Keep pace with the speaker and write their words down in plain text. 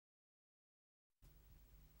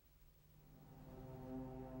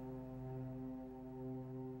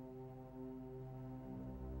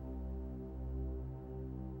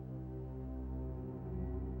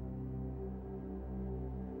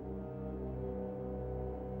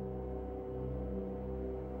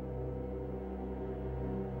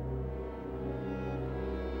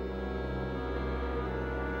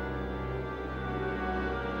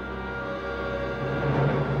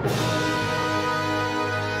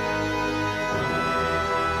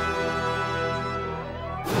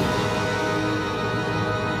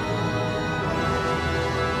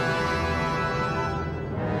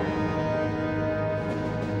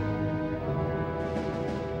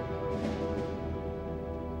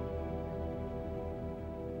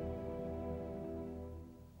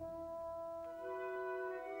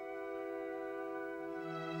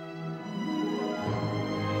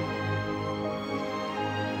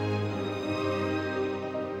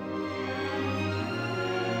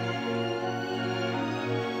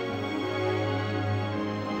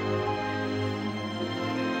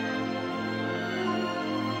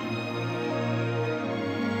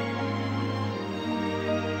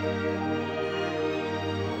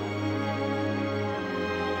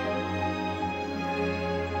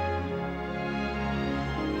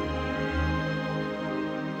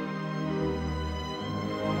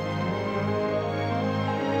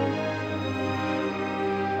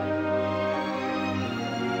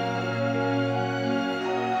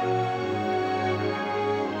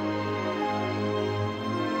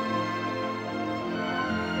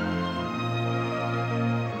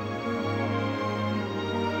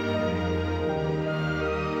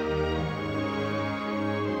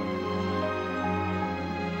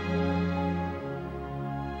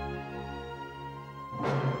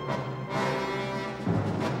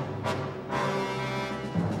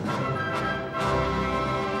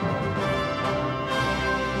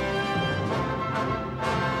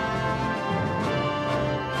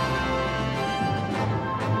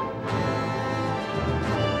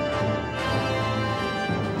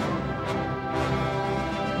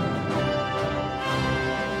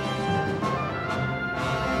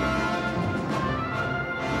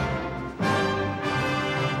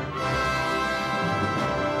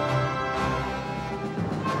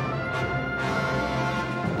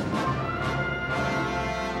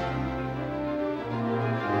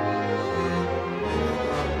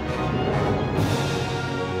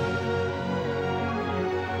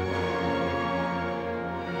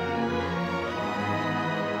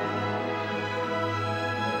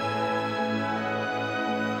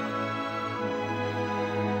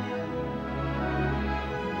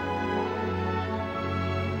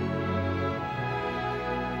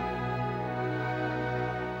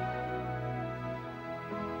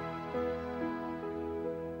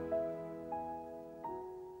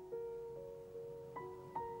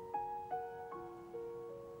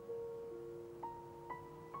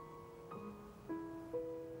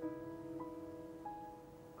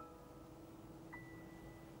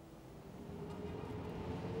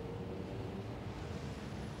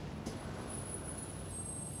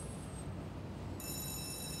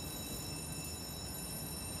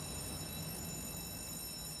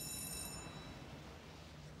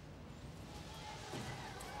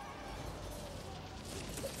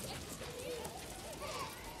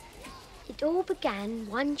It all began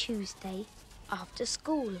one Tuesday after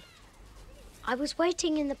school. I was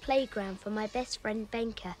waiting in the playground for my best friend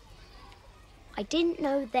Benka. I didn't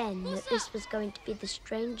know then that this was going to be the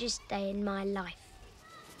strangest day in my life.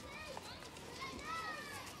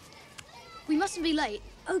 We mustn't be late.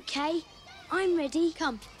 Okay, I'm ready.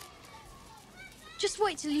 Come. Just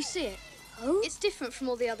wait till you see it. Oh? It's different from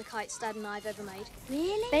all the other kites Dad and I have ever made.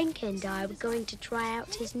 Really? Benka and I were going to try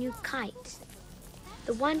out his new kite.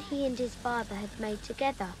 The one he and his father had made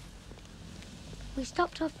together. We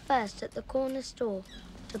stopped off first at the corner store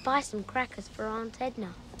to buy some crackers for Aunt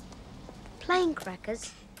Edna. Plain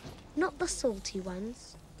crackers, not the salty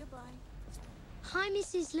ones. Goodbye. Hi,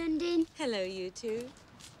 Mrs. London. Hello, you two.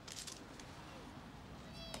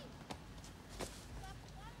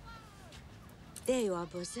 There you are,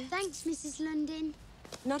 Buzzer. Thanks, Mrs. London.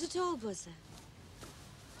 Not at all, Buzzer.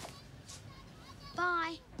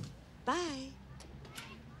 Bye. Bye.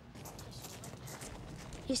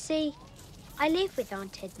 You see, I live with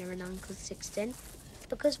Aunt Edna and Uncle Sixten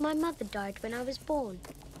because my mother died when I was born,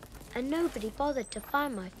 and nobody bothered to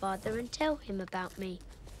find my father and tell him about me.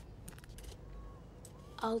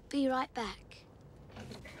 I'll be right back.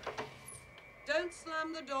 Don't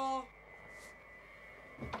slam the door.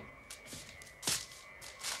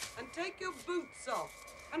 And take your boots off.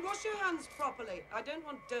 And wash your hands properly. I don't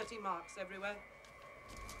want dirty marks everywhere.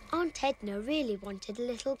 Aunt Edna really wanted a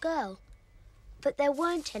little girl, but there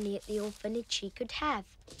weren't any at the orphanage she could have,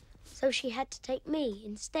 so she had to take me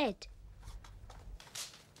instead.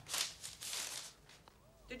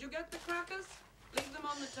 Did you get the crackers? Leave them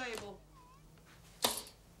on the table.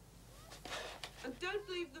 And don't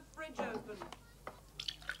leave the fridge open.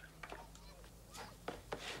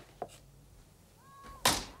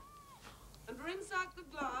 And rinse out the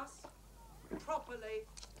glass properly.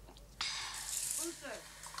 Who said?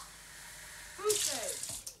 Who said?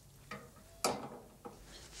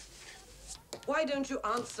 Why don't you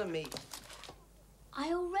answer me?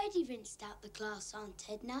 I already rinsed out the glass, Aunt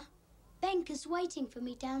Edna. Benka's waiting for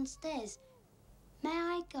me downstairs. May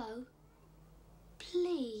I go?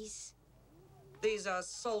 Please. These are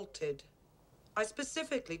salted. I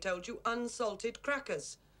specifically told you unsalted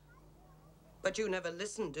crackers. But you never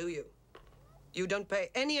listen, do you? You don't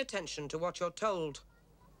pay any attention to what you're told.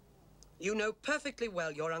 You know perfectly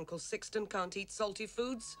well your Uncle Sixten can't eat salty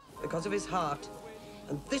foods because of his heart.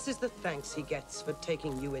 And this is the thanks he gets for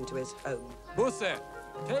taking you into his home. Busse,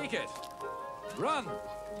 take it. Run.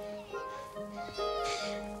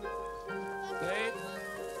 Wait.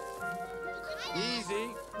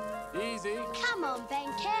 Easy. Easy. Come on,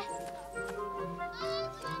 Benka.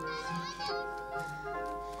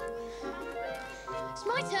 It's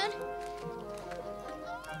my turn.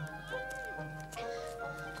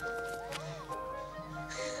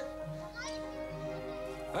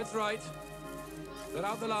 That's right. Get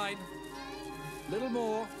out the line. Little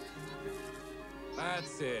more.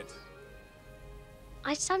 That's it.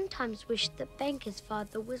 I sometimes wish that Benka's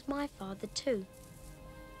father was my father too.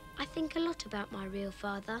 I think a lot about my real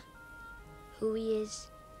father. Who he is,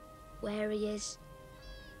 where he is,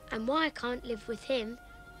 and why I can't live with him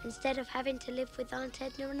instead of having to live with Aunt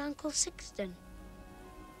Edna and Uncle Sixten.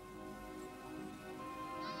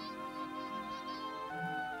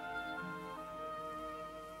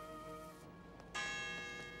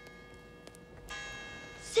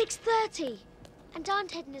 "6:30, and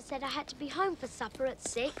Aunt Edna said I had to be home for supper at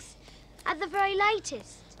 6, at the very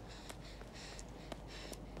latest."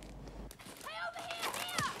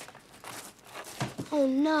 Oh,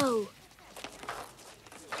 no.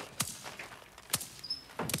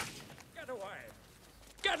 Get away.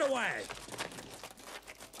 Get away.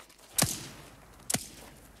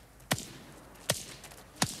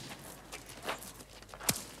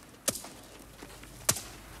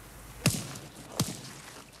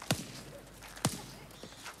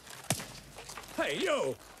 Hey,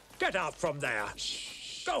 you! Get out from there!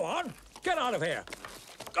 Shh. Go on! Get out of here!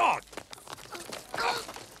 God!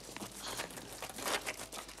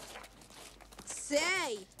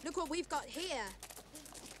 Say, look what we've got here.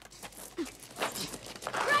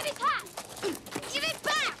 Grab his hat! Give it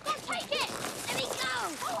back! Don't take it! Let me go!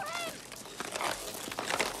 Hold him!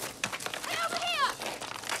 Hey, over here!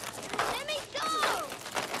 Let me go!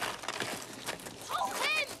 Hold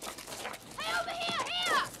him! Hey, over here!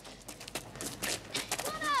 Here!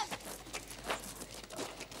 Come on!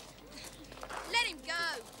 Let him go.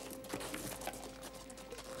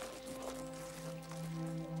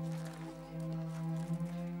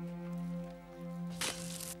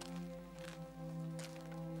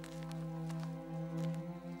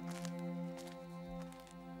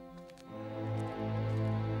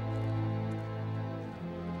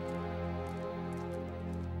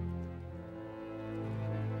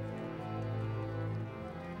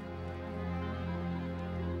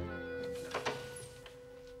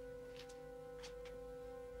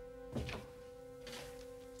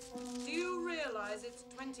 guys. It's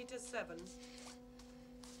 20 to 7.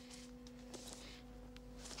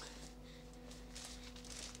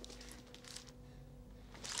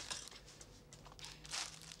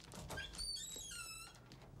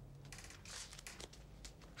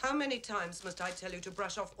 How many times must I tell you to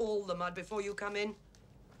brush off all the mud before you come in?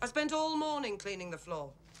 I spent all morning cleaning the floor.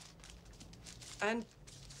 And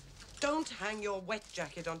don't hang your wet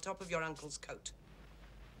jacket on top of your uncle's coat.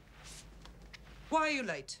 Why are you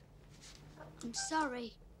late? I'm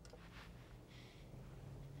sorry.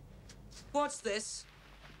 What's this?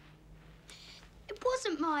 It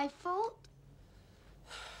wasn't my fault.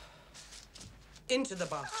 Into the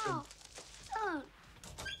bathroom. Oh, don't.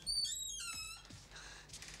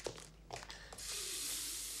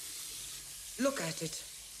 Look at it.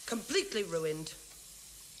 Completely ruined.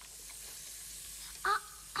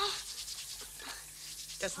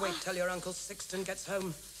 Just wait till your Uncle Sixton gets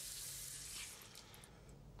home.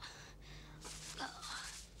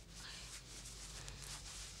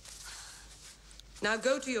 Now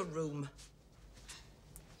go to your room.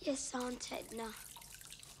 Yes, Aunt Edna.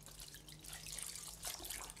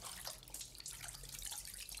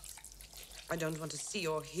 I don't want to see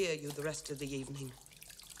or hear you the rest of the evening.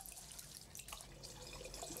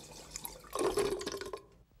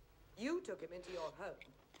 You took him into your home,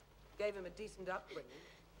 gave him a decent upbringing,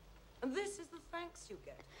 and this is the thanks you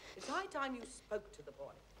get. It's high time you spoke to the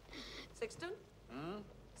boy. Sixton?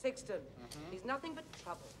 Sixton, he's nothing but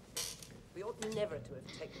trouble. We ought never to have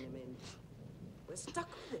taken him in. We're stuck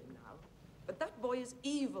with him now. But that boy is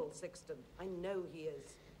evil, Sixton. I know he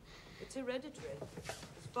is. It's hereditary.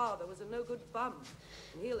 His father was a no-good bum,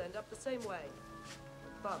 and he'll end up the same way.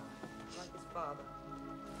 A bum, like his father.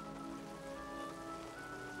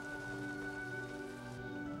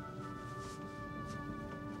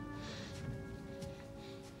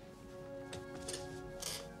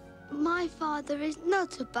 My father is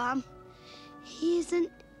not a bum. He isn't.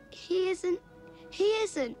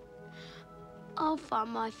 I'll find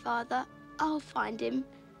my father. I'll find him.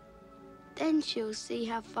 Then she'll see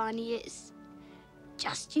how fine he is.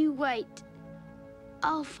 Just you wait.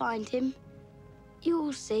 I'll find him.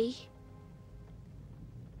 You'll see.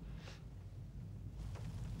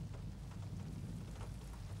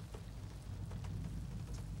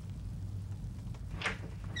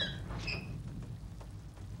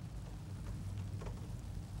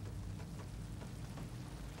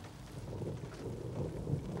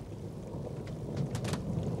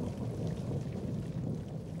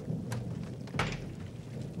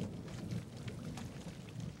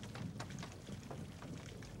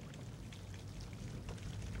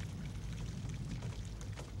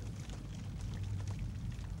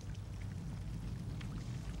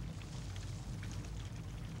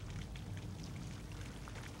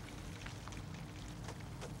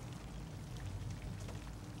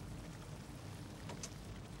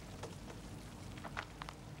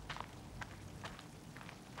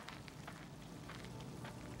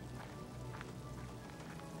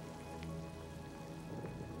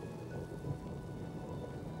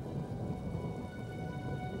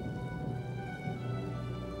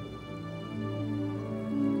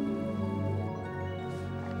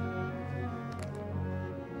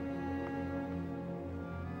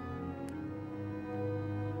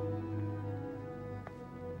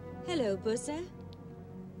 Hello, Bussa.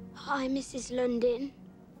 Hi, Mrs. London.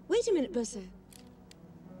 Wait a minute, Bussa.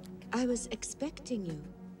 I was expecting you.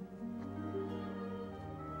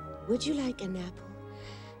 Would you like an apple?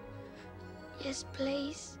 Yes,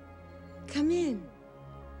 please. Come in.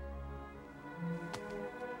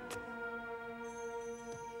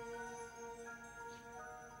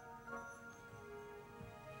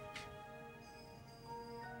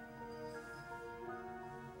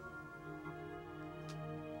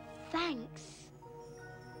 Thanks.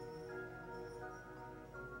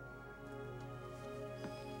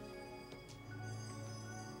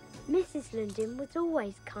 Mrs. London was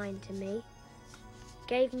always kind to me.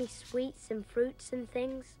 Gave me sweets and fruits and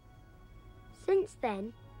things. Since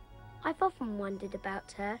then, I've often wondered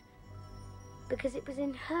about her, because it was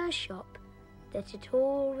in her shop that it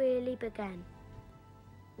all really began.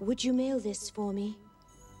 Would you mail this for me?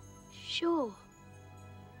 Sure.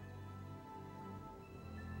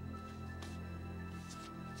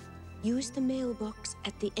 Use the mailbox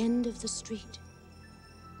at the end of the street.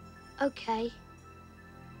 Okay.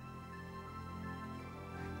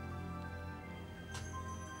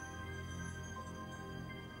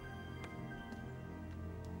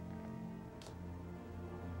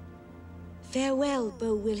 Farewell,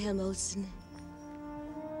 Bo Wilhelm Olsen.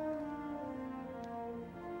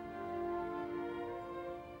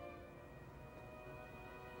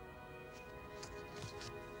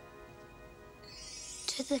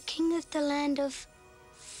 To the king of the land of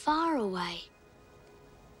Faraway.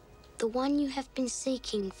 The one you have been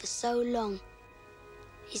seeking for so long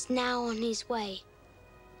is now on his way.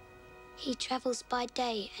 He travels by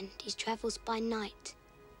day and he travels by night,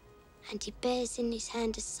 and he bears in his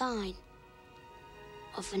hand a sign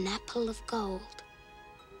of an apple of gold.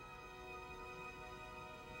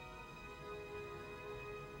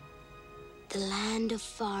 The land of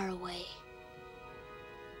Faraway.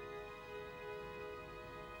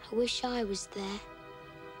 I wish I was there.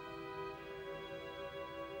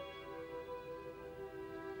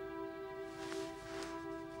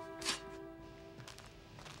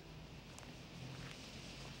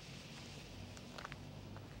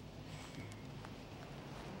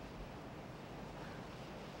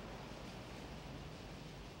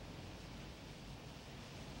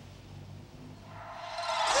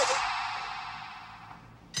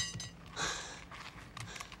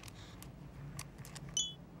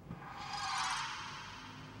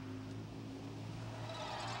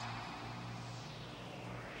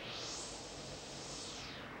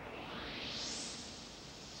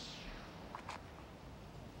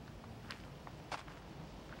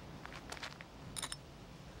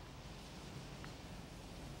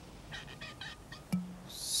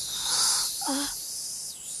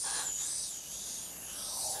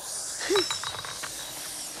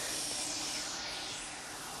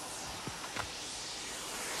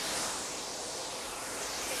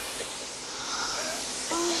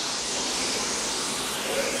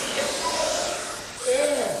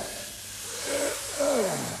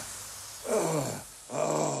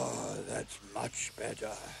 That's much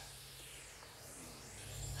better.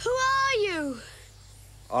 Who are you?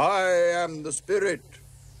 I am the spirit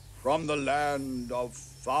from the land of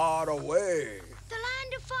Faraway. The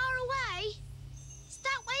land of Faraway? Is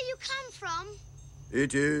that where you come from?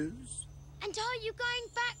 It is. And are you going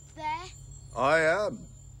back there? I am.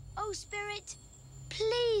 Oh, Spirit,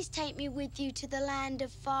 please take me with you to the land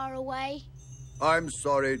of Faraway. I'm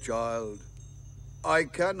sorry, child. I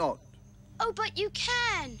cannot. Oh, but you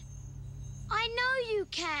can. I know you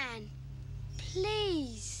can.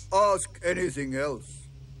 Please. Ask anything else,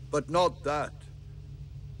 but not that.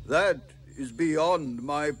 That is beyond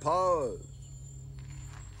my powers.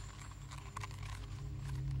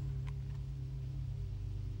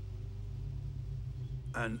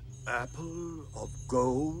 An apple of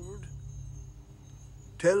gold?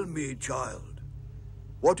 Tell me, child,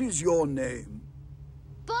 what is your name?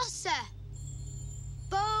 Bosse.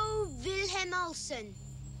 Bo Wilhelm Olsen.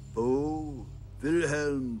 Bo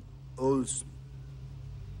Wilhelm Olsen.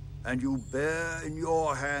 And you bear in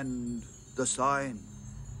your hand the sign,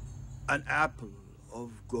 an apple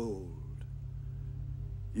of gold.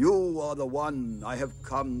 You are the one I have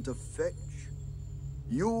come to fetch.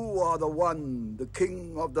 You are the one the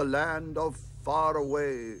king of the land of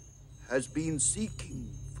Faraway has been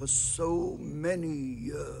seeking for so many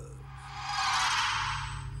years.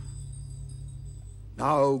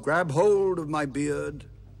 Now grab hold of my beard.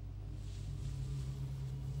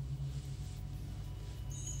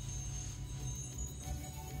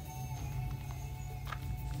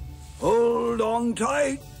 Hold on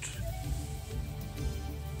tight.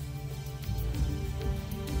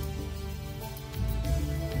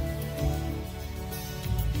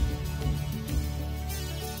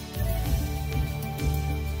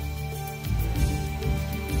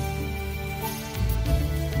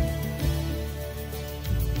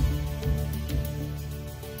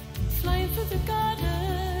 Flying through the garden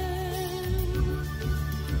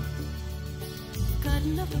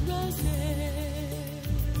of the roses,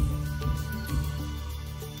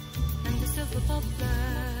 and the silver poplar.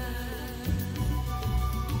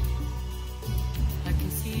 I can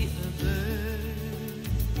see a bird.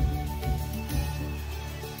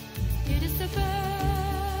 It is the bird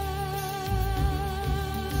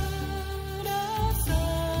of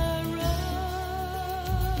sorrow.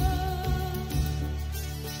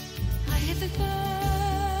 I hear the bird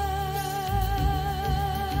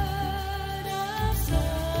of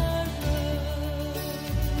sorrow,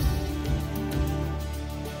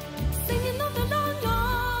 singing of the long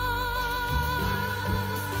lost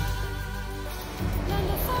land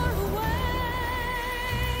of Faraway.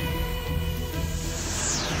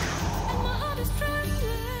 And my heart is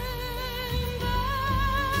trembling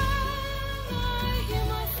when I hear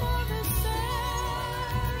my father say,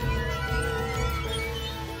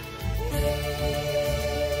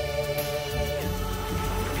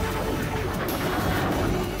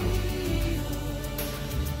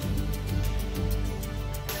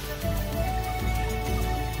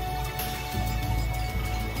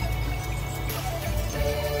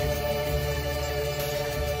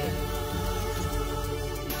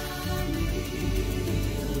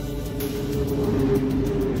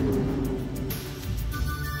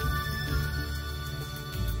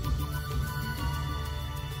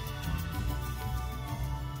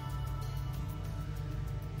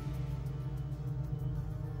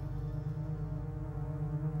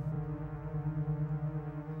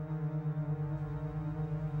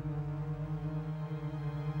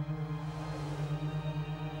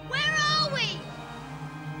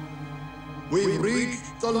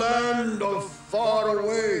 the Land of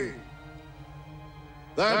Faraway.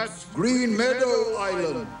 That's Green Meadow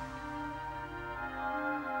Island.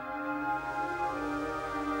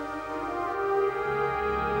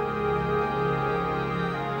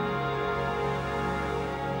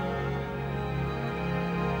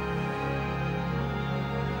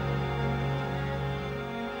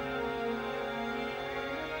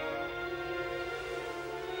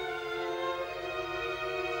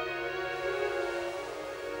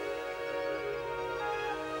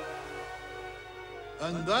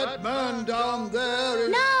 And that man down there is...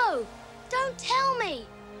 No! Don't tell me!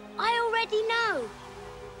 I already know.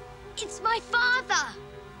 It's my father!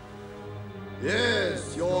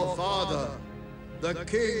 Yes, your father, the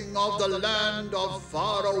king of the Land of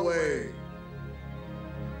Faraway.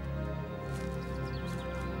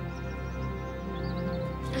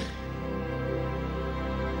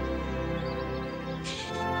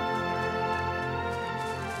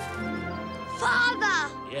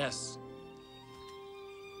 Father! Yes.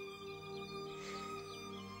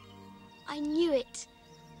 I knew it.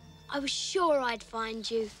 I was sure I'd find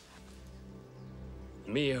you.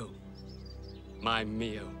 Mio. My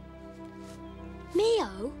Mio.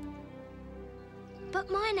 Mio? But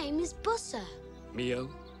my name is Bussa. Mio,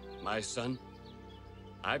 my son.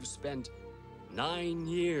 I've spent 9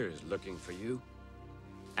 years looking for you,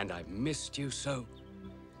 and I've missed you so.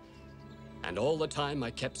 And all the time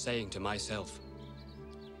I kept saying to myself,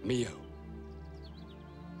 Mio.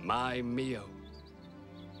 My Mio.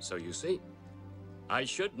 So you see, I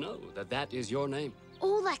should know that that is your name.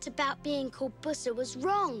 All that about being called Bussa was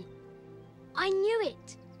wrong. I knew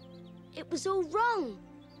it. It was all wrong.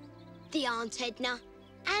 The Aunt Edna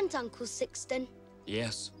and Uncle Sixton.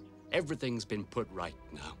 Yes, everything's been put right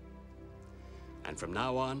now. And from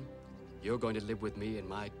now on, you're going to live with me in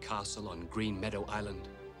my castle on Green Meadow Island,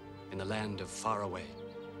 in the Land of Faraway.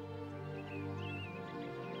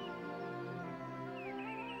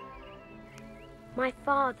 My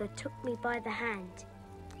father took me by the hand,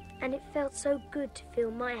 and it felt so good to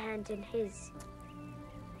feel my hand in his.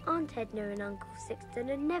 Aunt Edna and Uncle Sixton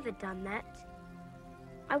had never done that.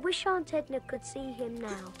 I wish Aunt Edna could see him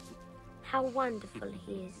now. How wonderful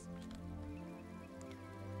he is.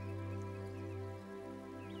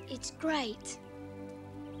 It's great.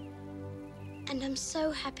 And I'm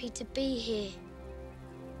so happy to be here.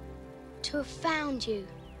 To have found you.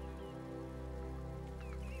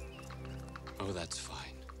 Oh, that's fine.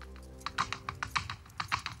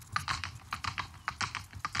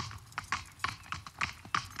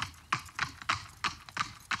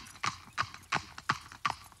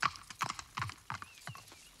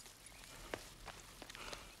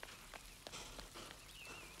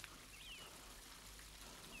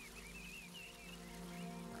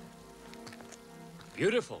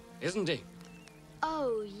 Beautiful, isn't he?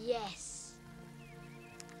 Oh, yes.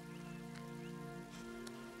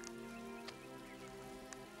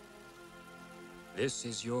 This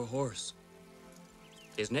is your horse.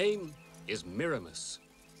 His name is Miramus.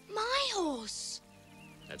 My horse.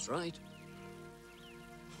 That's right.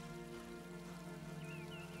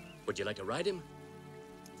 Would you like to ride him?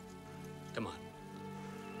 Come on.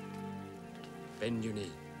 Bend your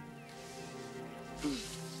knee.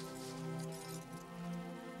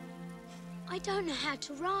 I don't know how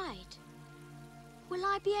to ride. Will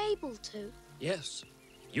I be able to? Yes.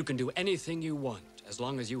 You can do anything you want, as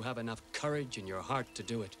long as you have enough courage in your heart to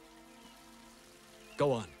do it.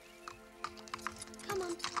 Go on. Come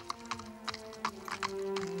on.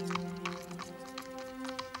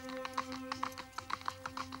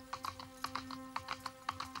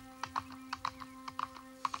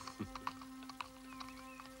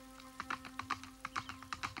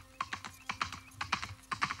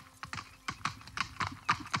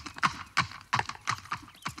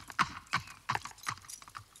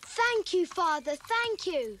 Thank you, Father, thank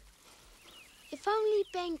you. If only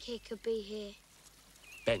Benke could be here.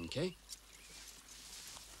 Benke?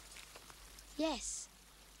 Yes,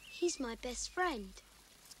 he's my best friend.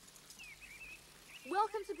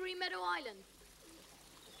 Welcome to Green Meadow Island.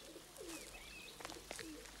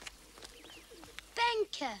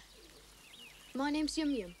 Benke! My name's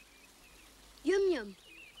Yum Yum. Yum Yum.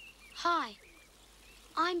 Hi,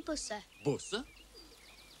 I'm Bussa. Bussa?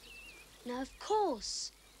 No, of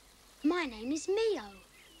course. My name is Mio.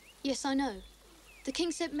 Yes, I know. The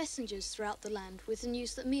king sent messengers throughout the land with the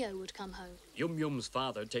news that Mio would come home. Yum Yum's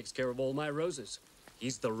father takes care of all my roses.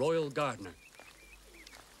 He's the royal gardener.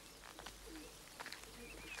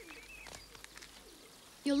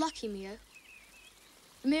 You're lucky, Mio.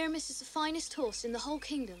 Miramis is the finest horse in the whole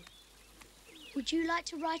kingdom. Would you like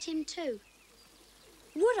to ride him too?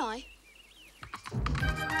 Would I?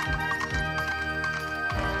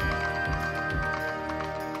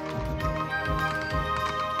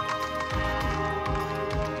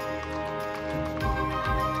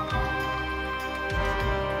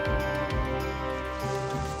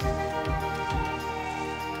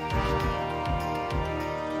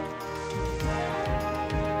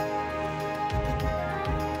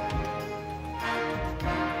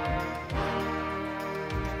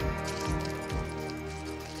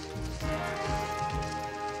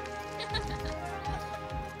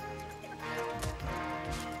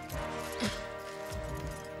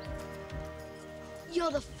 You're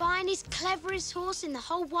the finest, cleverest horse in the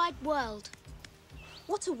whole wide world.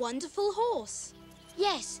 What a wonderful horse.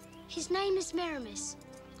 Yes, his name is Miramis.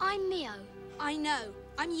 I'm Mio. I know.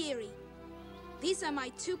 I'm Yeri. These are my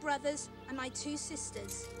 2 brothers and my 2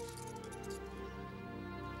 sisters.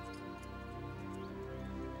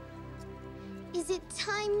 Is it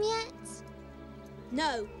time yet?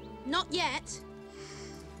 No, not yet.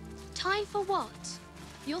 Time for what?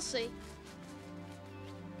 You'll see.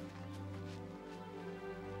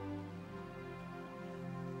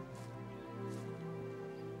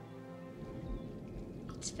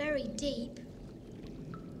 It's very deep.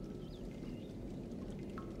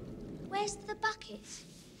 Where's the bucket?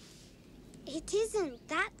 It isn't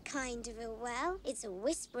that kind of a well. It's a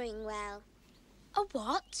whispering well. A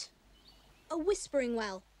what? A whispering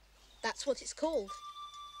well. That's what it's called.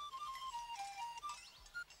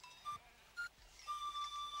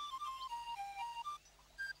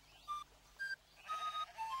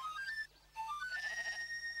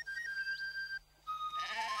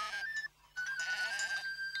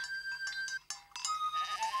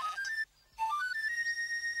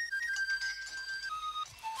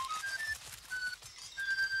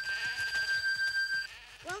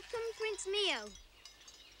 Welcome, Prince Mio.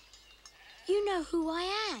 You know who I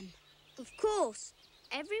am. Of course.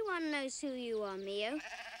 Everyone knows who you are, Mio.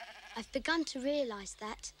 I've begun to realise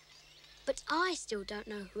that, but I still don't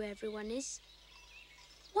know who everyone is.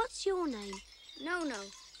 What's your name? No.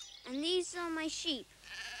 And these are my sheep.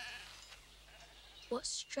 What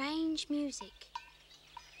strange music.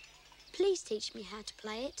 Please teach me how to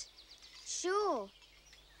play it. Sure.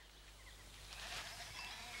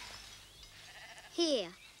 Here.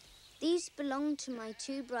 These belong to my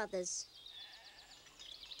 2 brothers.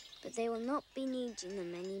 But they will not be needing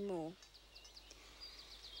them anymore.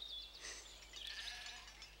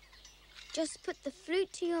 Just put the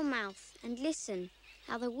flute to your mouth and listen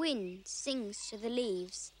how the wind sings to the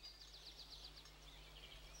leaves.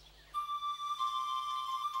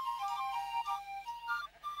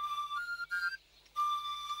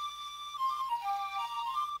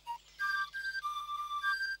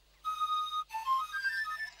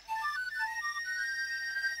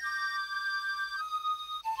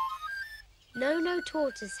 No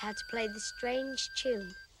taught us how to play the strange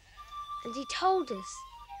tune, and he told us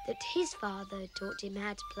that his father had taught him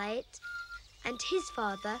how to play it, and his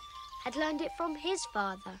father had learned it from his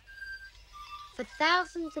father. For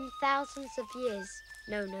thousands and thousands of years,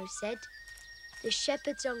 No said, the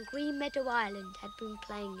shepherds on Green Meadow Island had been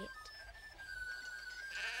playing it.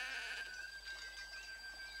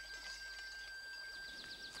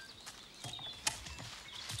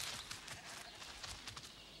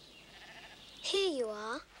 Here you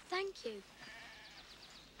are. Thank you.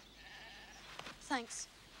 Thanks.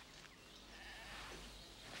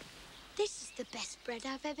 This is the best bread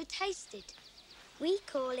I've ever tasted. We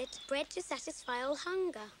call it bread to satisfy all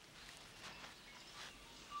hunger.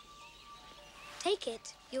 Take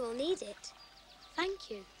it. You will need it. Thank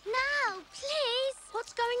you. Now, please.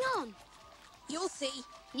 What's going on? You'll see.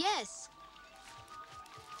 Yes.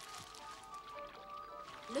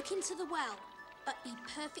 Look into the well, but be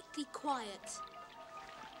perfectly quiet.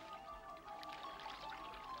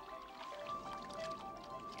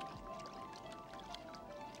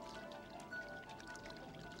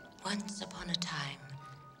 Once upon a time,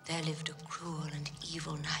 there lived a cruel and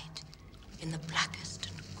evil knight in the blackest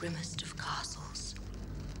and grimmest of castles.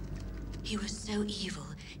 He was so evil,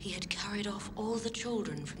 he had carried off all the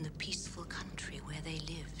children from the peaceful country where they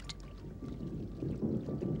lived.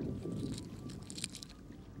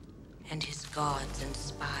 And his guards and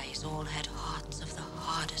spies all had hearts of the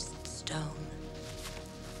hardest stone.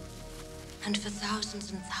 And for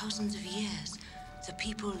thousands and thousands of years, the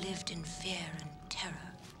people lived in fear and terror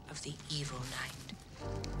of the evil knight.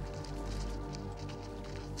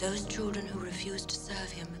 Those children who refused to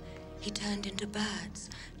serve him, he turned into birds,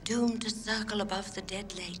 doomed to circle above the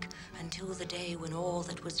dead lake until the day when all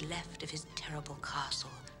that was left of his terrible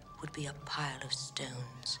castle would be a pile of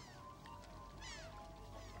stones.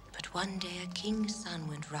 But one day a king's son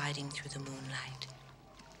went riding through the moonlight.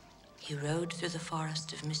 He rode through the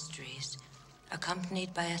forest of mysteries,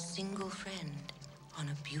 accompanied by a single friend on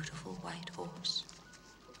a beautiful white horse.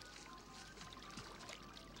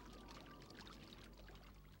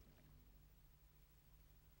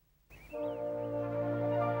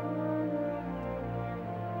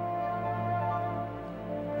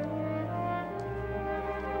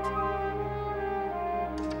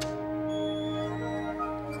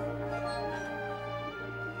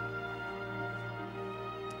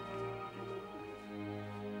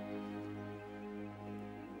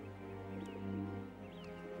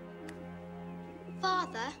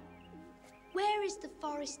 Father, where is the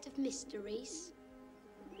Forest of Mysteries?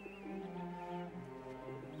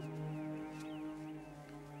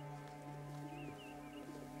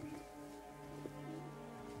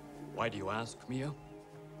 Why do you ask, Mio?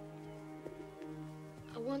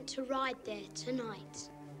 I want to ride there tonight.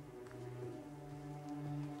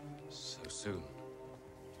 So soon.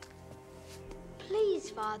 Please,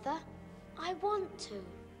 Father, I want to.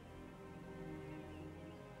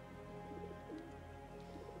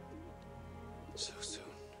 So soon.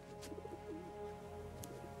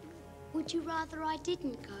 Would you rather I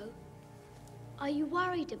didn't go? Are you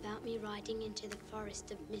worried about me riding into the Forest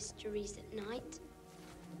of Mysteries at night?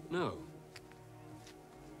 No.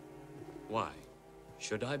 Why?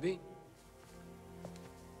 Should I be?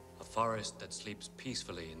 A forest that sleeps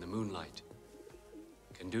peacefully in the moonlight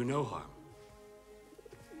can do no harm.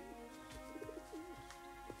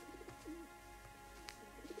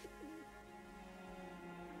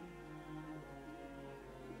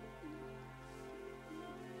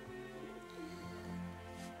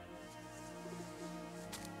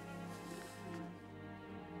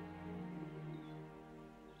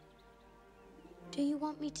 Do you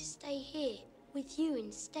want me to stay here with you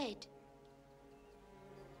instead?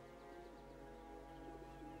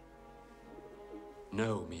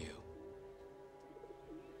 No, Mio.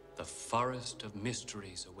 The Forest of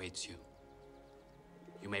Mysteries awaits you.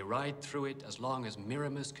 You may ride through it as long as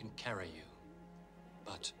Miramis can carry you.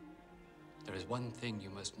 But there is one thing you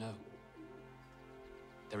must know.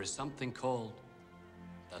 There is something called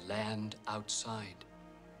the Land Outside,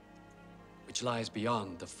 which lies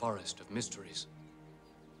beyond the Forest of Mysteries.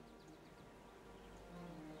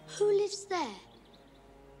 Who lives there?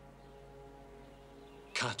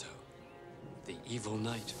 Kato, the evil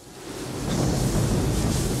knight.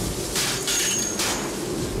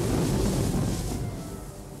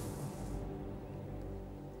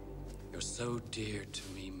 You're so dear to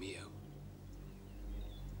me, Mio.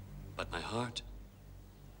 But my heart,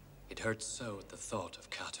 it hurts so at the thought of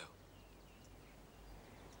Kato.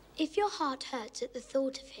 If your heart hurts at the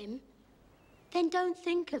thought of him, then don't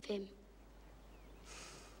think of him.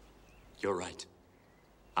 You're right.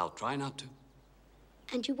 I'll try not to.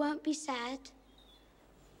 And you won't be sad?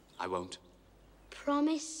 I won't.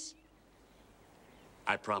 Promise?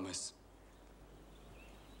 I promise.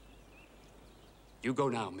 You go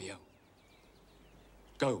now, Mio.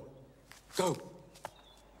 Go. Go!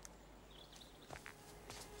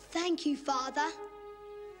 Thank you, Father.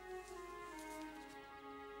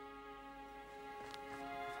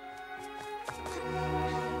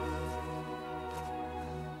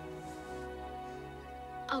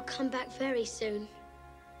 I'll come back very soon.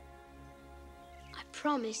 I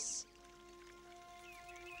promise.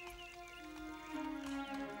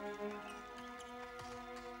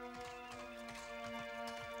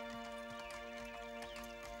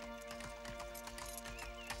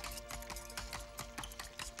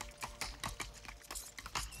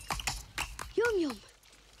 Yum-Yum,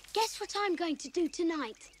 guess what I'm going to do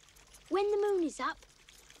tonight? When the moon is up,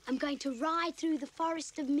 I'm going to ride through the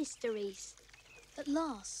Forest of Mysteries. At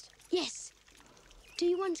last? Yes. Do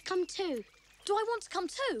you want to come too? Do I want to come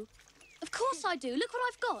too? Of course I do. Look what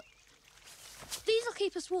I've got. These will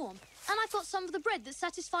keep us warm. And I've got some of the bread that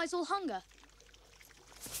satisfies all hunger.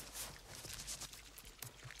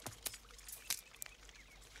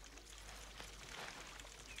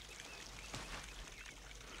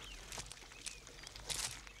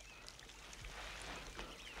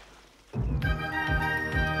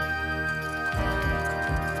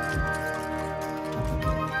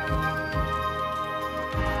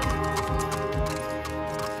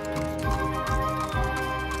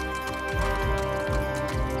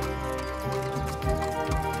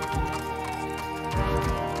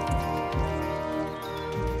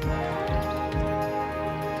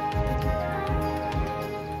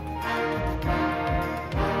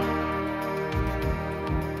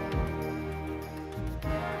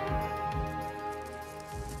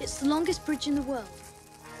 It's the longest bridge in the world.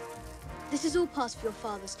 This is all past for your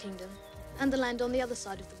father's kingdom, and the land on the other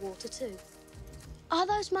side of the water, too. Are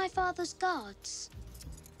those my father's guards?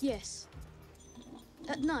 Yes.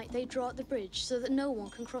 At night, they draw out the bridge so that no one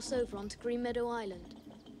can cross over onto Green Meadow Island.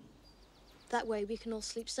 That way, we can all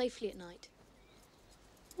sleep safely at night.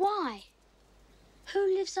 Why?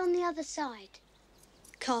 Who lives on the other side?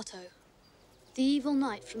 Kato, the evil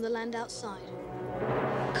knight from the land outside.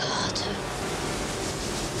 Kato.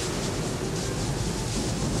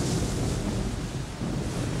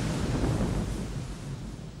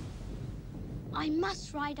 I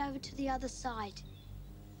must ride over to the other side.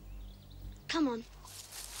 Come on.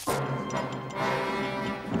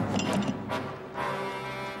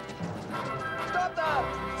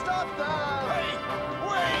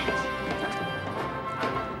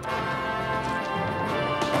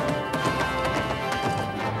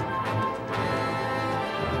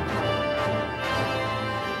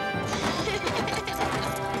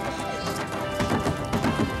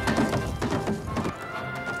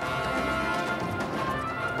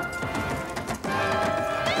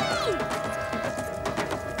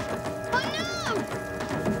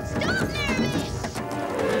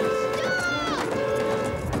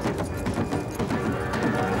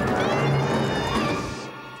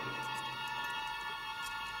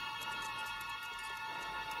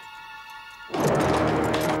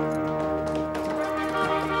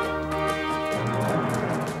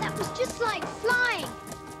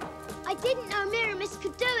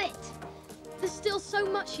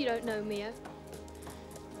 much you don't know, Mio.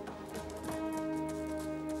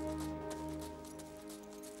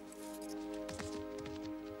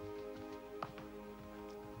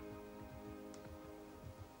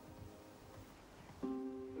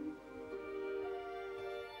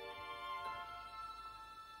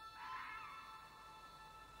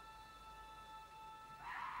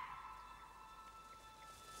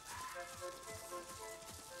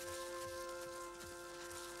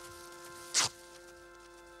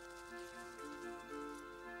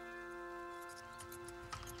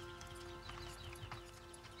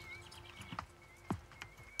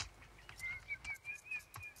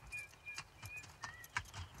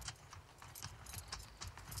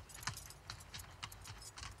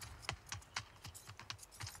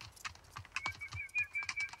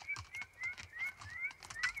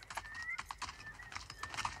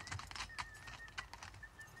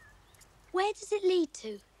 Where does it lead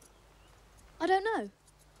to? I don't know.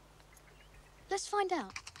 Let's find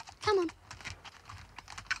out. Come on.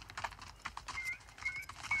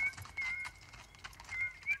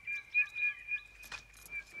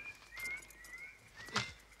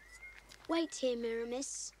 Wait here,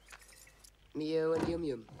 Miramis. Mio and Yum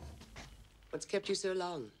Yum, what's kept you so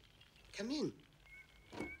long? Come in.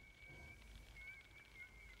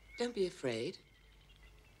 Don't be afraid.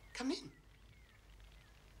 Come in.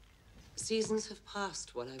 Seasons have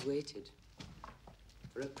passed while I waited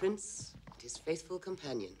for a prince and his faithful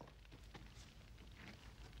companion.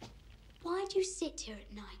 Why do you sit here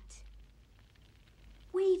at night?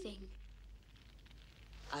 Weaving.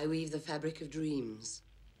 I weave the fabric of dreams,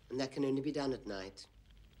 and that can only be done at night.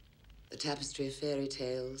 The tapestry of fairy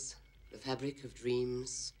tales, the fabric of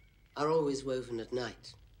dreams, are always woven at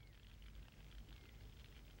night.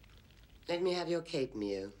 Let me have your cape,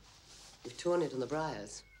 Mio. You've torn it on the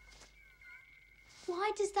briars.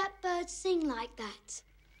 Why does that bird sing like that?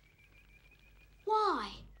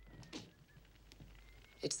 Why?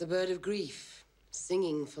 It's the bird of grief,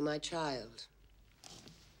 singing for my child,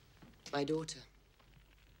 my daughter,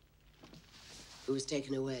 who was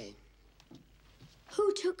taken away.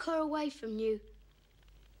 Who took her away from you?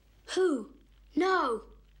 Who? No!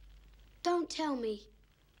 Don't tell me.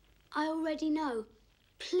 I already know.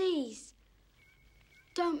 Please.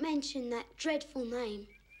 Don't mention that dreadful name.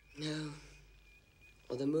 No,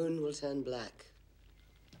 or the moon will turn black.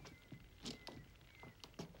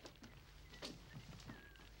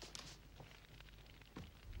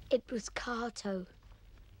 It was Kato.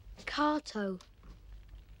 Kato.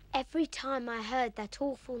 Every time I heard that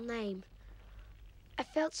awful name, I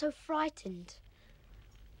felt so frightened.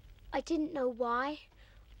 I didn't know why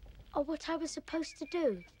or what I was supposed to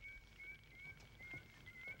do.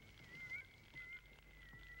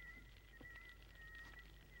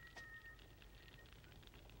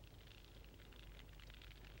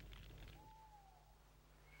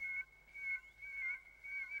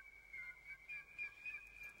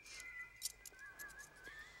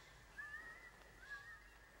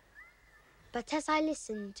 But as I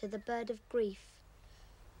listened to the bird of grief,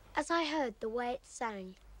 as I heard the way it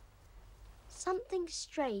sang, something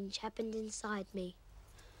strange happened inside me.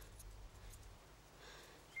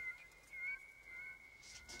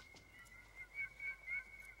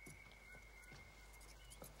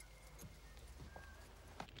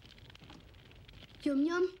 Yum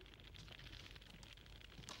Yum,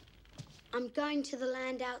 I'm going to the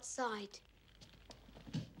land outside.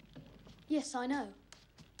 Yes, I know.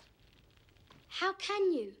 How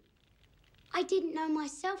can you? I didn't know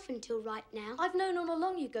myself until right now. I've known all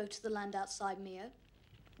along you go to the land outside, Mio.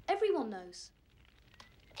 Everyone knows.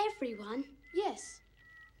 Everyone? Yes.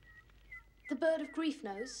 The bird of grief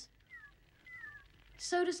knows.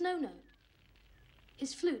 So does No-No.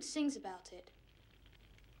 His flute sings about it.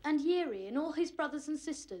 And Yeri and all his brothers and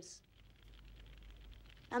sisters.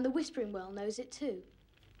 And the Whispering Well knows it too.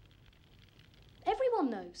 Everyone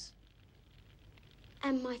knows.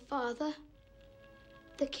 And my father?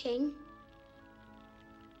 The king?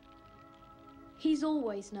 He's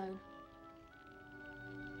always known.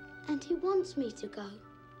 And he wants me to go.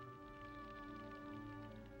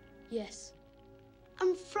 Yes.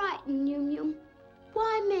 I'm frightened, Yum Yum.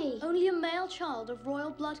 Why me? Only a male child of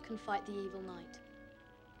royal blood can fight the evil knight.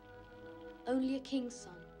 Only a king's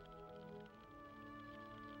son.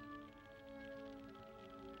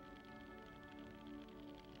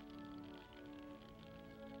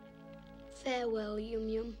 Farewell, Yum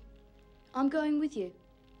Yum. I'm going with you.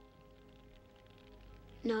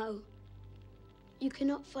 No. You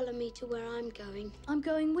cannot follow me to where I'm going. I'm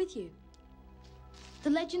going with you. The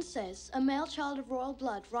legend says a male child of royal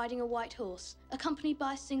blood riding a white horse, accompanied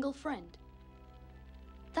by a single friend.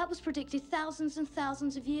 That was predicted thousands and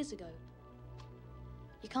thousands of years ago.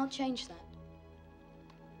 You can't change that.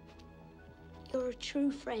 You're a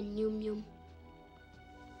true friend, Yum Yum.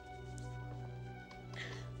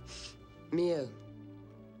 Mio,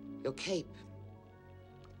 your cape.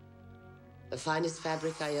 The finest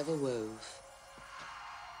fabric I ever wove.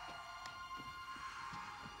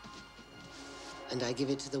 And I give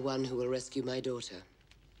it to the one who will rescue my daughter,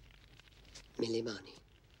 Milimani.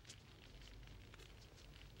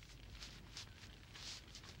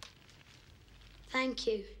 Thank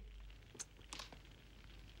you.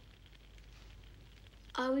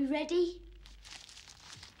 Are we ready?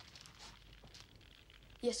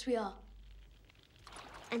 Yes, we are.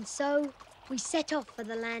 And so, we set off for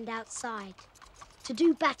the land outside, to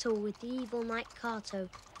do battle with the evil knight Kato,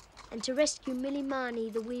 and to rescue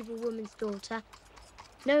Milimani, the Weaver Woman's daughter,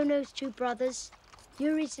 Nono's two brothers,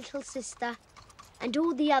 Yuri's little sister, and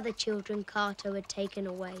all the other children Kato had taken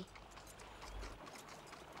away.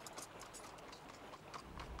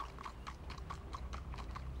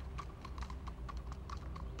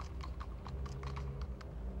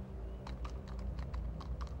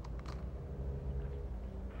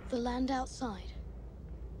 The land outside.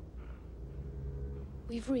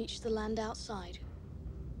 We've reached the land outside.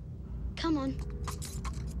 Come on.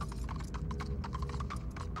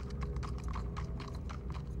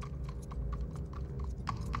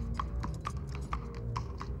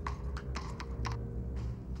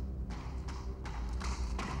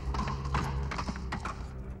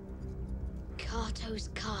 Kato's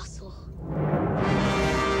castle.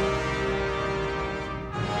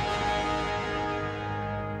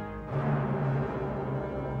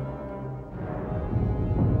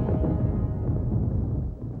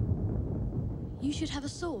 You should have a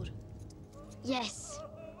sword. Yes.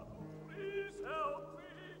 Please help me.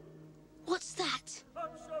 What's that? I'm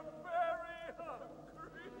so very hungry.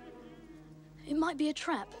 It might be a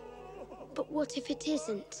trap. But what if it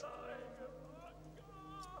isn't?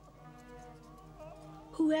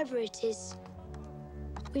 Whoever it is,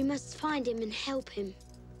 we must find him and help him.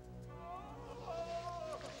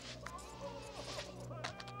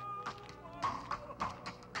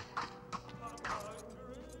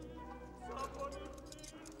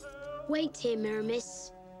 Wait here,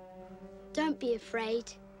 Miramis. Don't be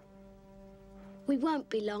afraid. We won't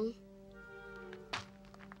be long.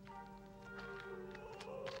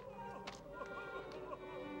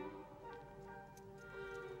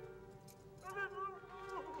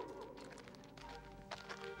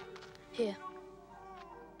 Here.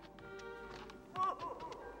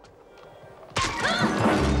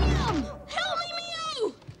 Help me,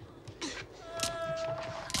 Mio!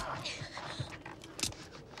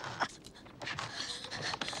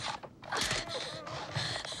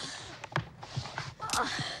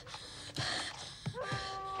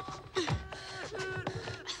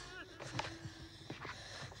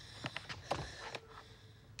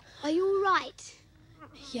 Are you all right?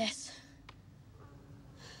 Yes.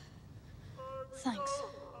 Thanks.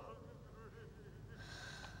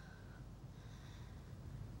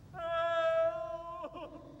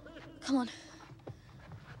 Come on.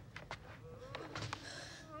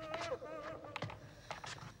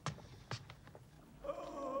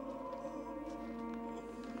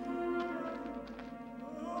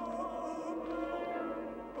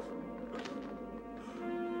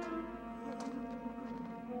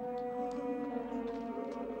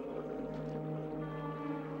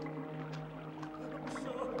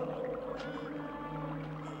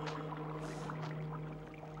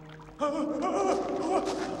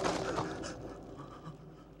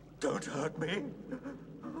 Don't hurt me.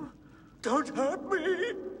 Don't hurt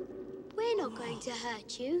me. We're not going to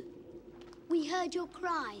hurt you. We heard your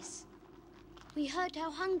cries. We heard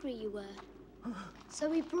how hungry you were. So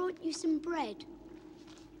we brought you some bread.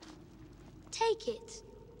 Take it.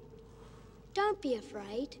 Don't be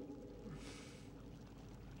afraid.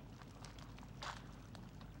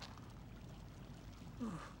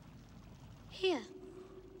 Here.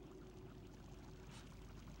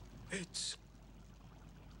 It's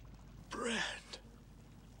bread.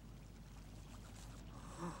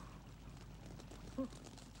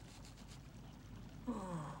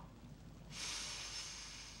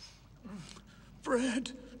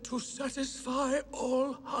 Bread to satisfy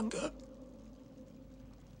all hunger.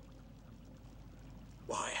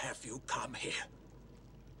 Why have you come here?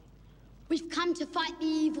 We've come to fight the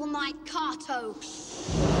evil knight Kato.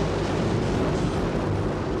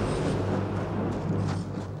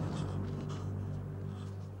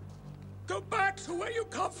 Go back to where you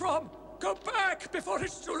come from! Go back before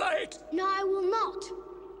it's too late! No, I will not.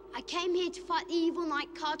 I came here to fight the evil knight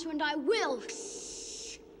Kato, and I will.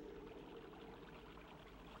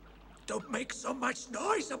 Don't make so much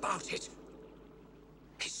noise about it.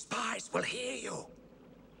 His spies will hear you.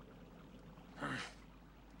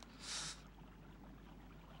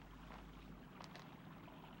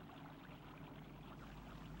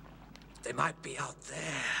 They might be out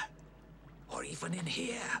there, or even in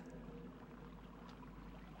here.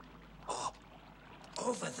 Or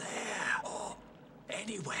over there, or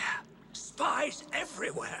anywhere. Spies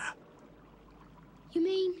everywhere. You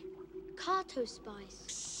mean Kato spies?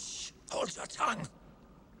 Shh! Hold your tongue.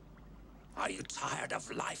 Are you tired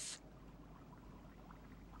of life?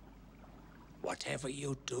 Whatever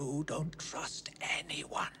you do, don't trust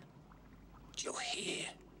anyone. Do you hear?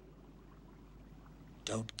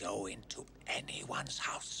 Don't go into anyone's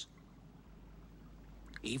house.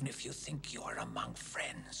 Even if you think you are among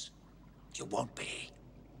friends, you won't be.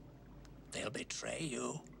 They'll betray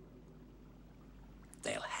you.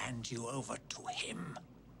 They'll hand you over to him.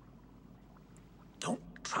 Don't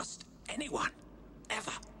trust anyone,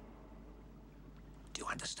 ever. Do you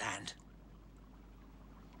understand?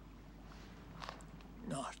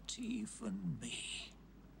 Not even me.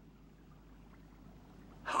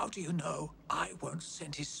 How do you know I won't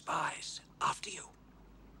send his spies after you?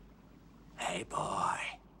 Hey, boy.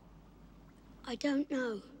 I don't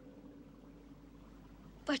know.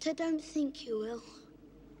 But I don't think you will.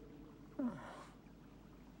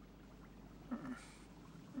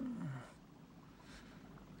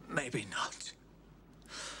 Maybe not.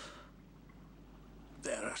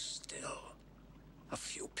 There are still a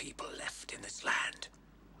few people left in this land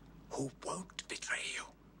who won't betray you.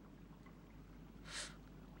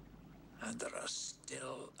 And there are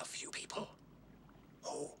still a few people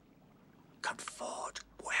who can forge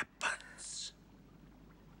weapons.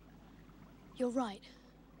 You're right.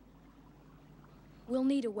 We'll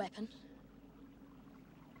need a weapon.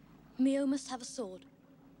 Mio must have a sword.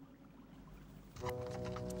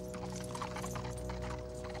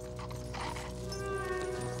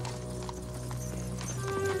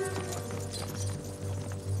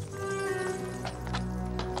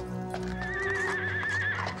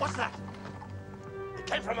 What's that? It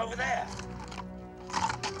came from over there.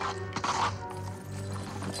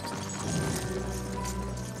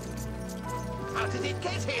 How did it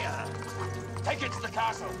get here? Take it to the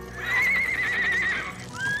castle.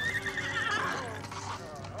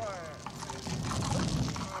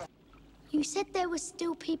 You said there were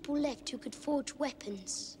still people left who could forge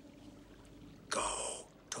weapons. Go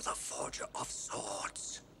to the Forger of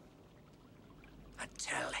Swords and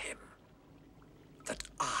tell him that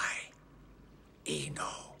I,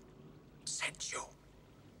 Eno, sent you.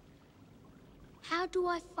 How do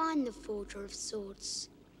I find the Forger of Swords?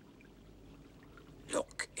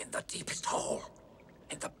 Look in the deepest hole,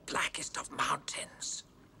 in the blackest of mountains.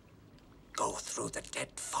 Go through the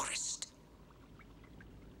dead forest.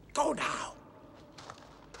 Go now.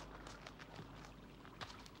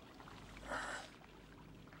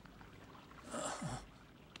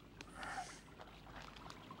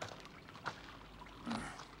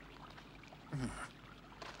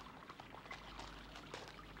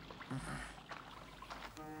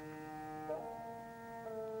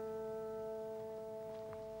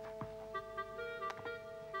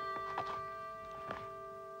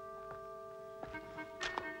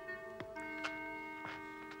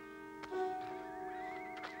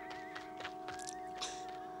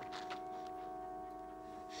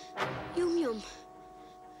 Yum-Yum.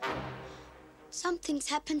 Something's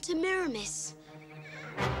happened to Miramis.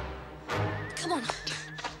 Come on.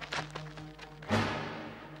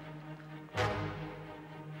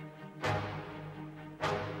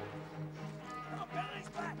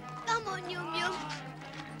 Come on, Yum-Yum.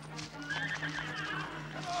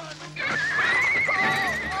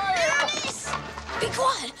 Miramis! Be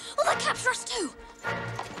quiet, or they'll capture us too.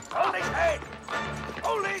 Hold his head!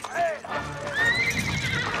 Hold his head!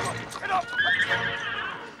 Get up!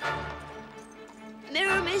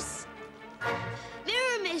 Miramis!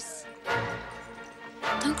 Miramis!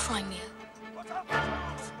 Don't cry, Mio. What's up?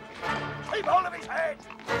 Keep hold of his head!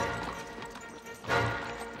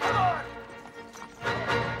 Come on!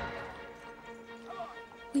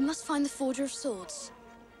 We must find the Forger of Swords.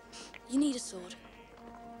 You need a sword.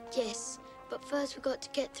 Yes, but first we've got to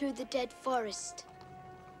get through the dead forest.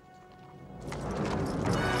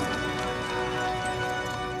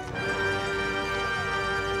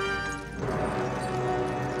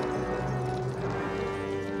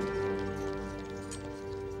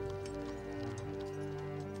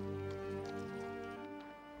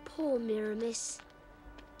 Poor Miramis.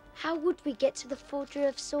 How would we get to the Forger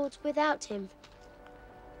of Swords without him?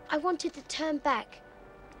 I wanted to turn back,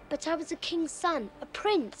 but I was a king's son, a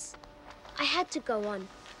prince. I had to go on.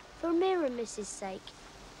 For Miramis's sake,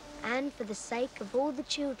 and for the sake of all the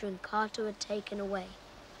children Kato had taken away.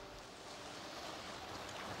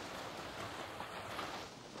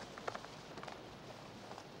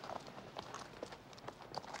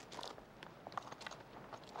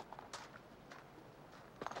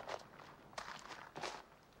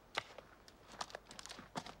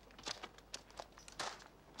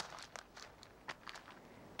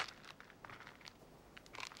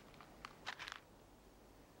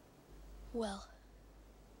 Well,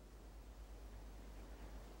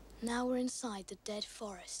 now we're inside the dead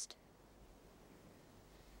forest.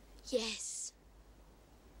 Yes.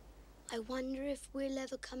 I wonder if we'll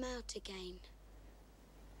ever come out again.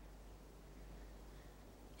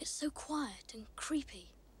 It's so quiet and creepy.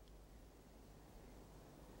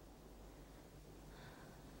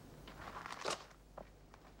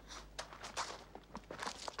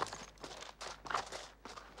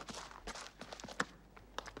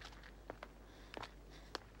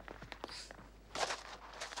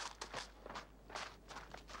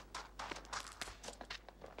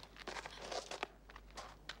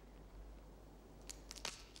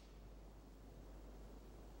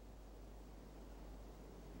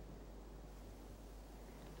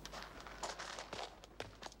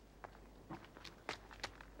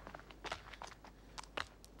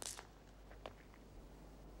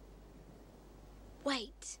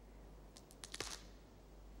 Wait.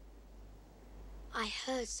 I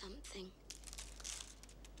heard something.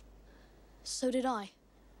 So did I.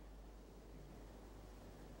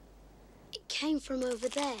 It came from over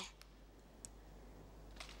there.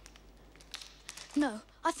 No,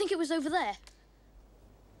 I think it was over there.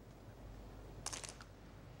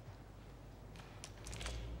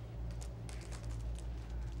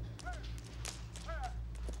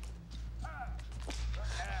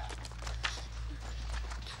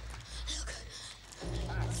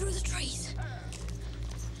 Through the trees.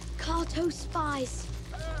 Kato's spies.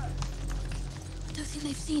 I don't think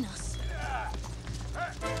they've seen us.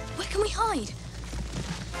 Where can we hide?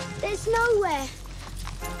 There's nowhere.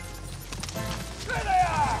 There they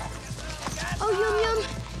are! Oh, Yum Yum,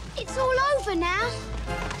 it's all over now.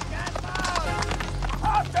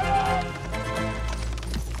 After them!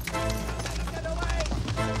 Get away!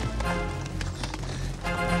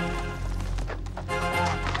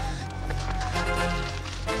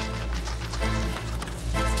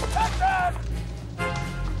 Catch them!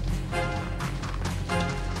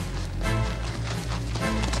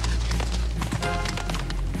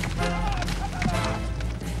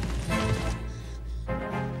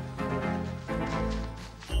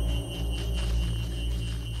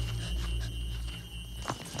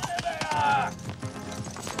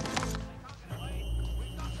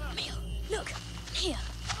 Emil, look, here.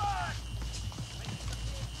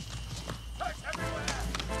 Search everywhere!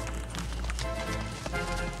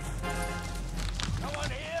 No one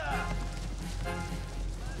here!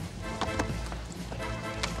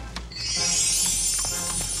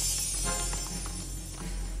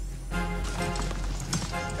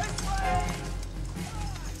 This way!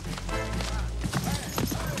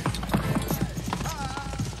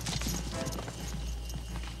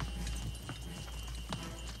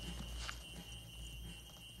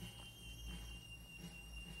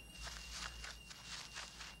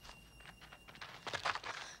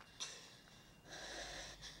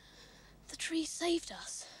 The tree saved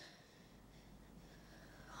us.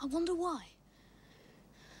 I wonder why.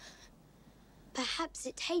 Perhaps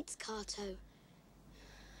it hates Kato.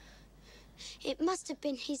 It must have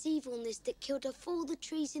been his evilness that killed off all the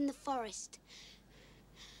trees in the forest.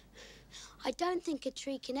 I don't think a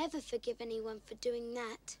tree can ever forgive anyone for doing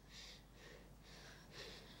that.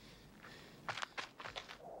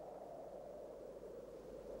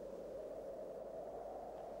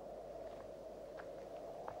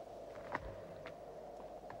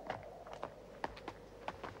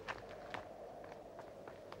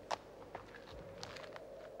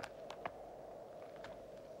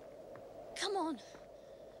 Come on.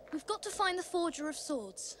 We've got to find the Forger of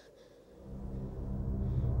Swords.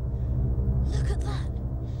 Look at that.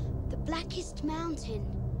 The blackest mountain.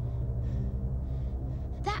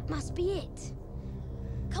 That must be it.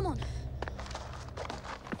 Come on.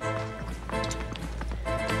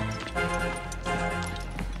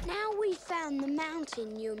 Now we've found the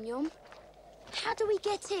mountain, Yum Yum. How do we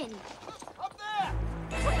get in? Up there!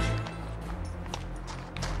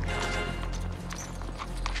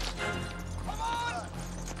 Come on!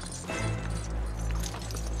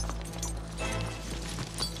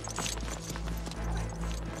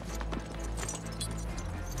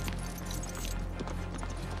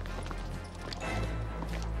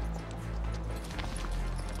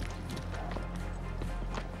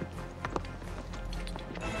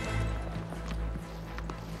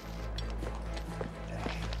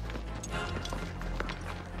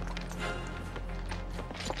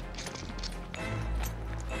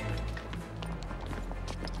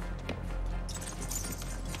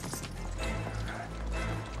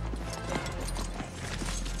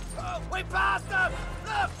 We passed them!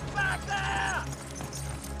 Look! Back there!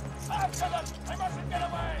 After them! They mustn't get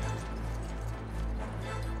away!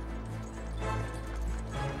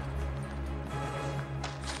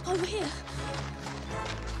 Over here.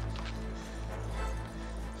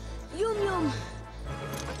 Yum Yum!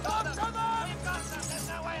 Come on! We've got them! There's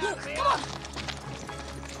no way out of here! Come on!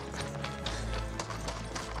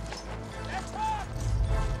 Let's run!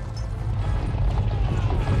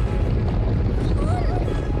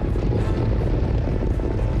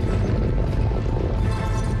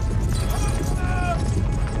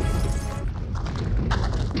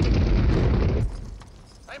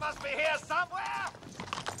 They must be here somewhere!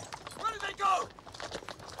 Where did they go?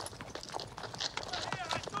 They're here,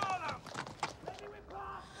 I saw them! Maybe we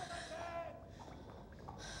passed them again!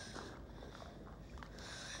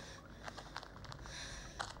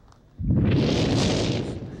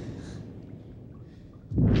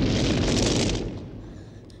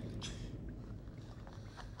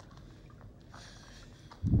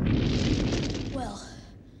 Well,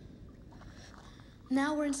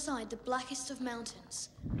 now we're inside the blackest of mountains.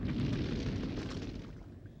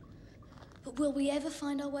 But will we ever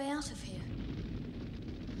find our way out of here?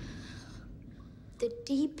 The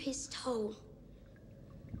deepest hole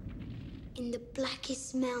in the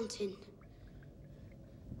blackest mountain.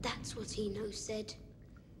 That's what Eno said.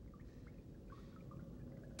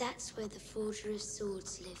 That's where the Forger of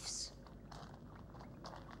Swords lives.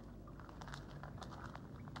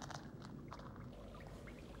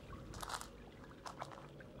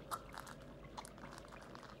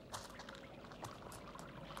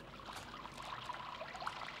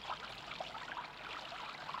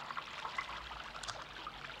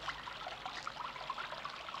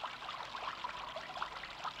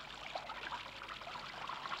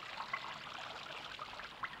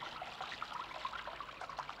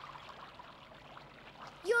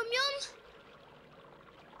 Yum Yum!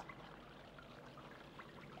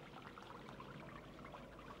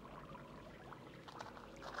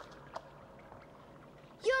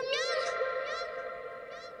 Yum Yum!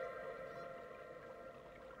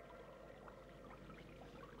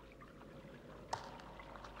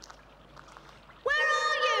 Where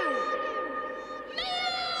are you?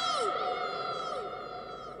 Meow!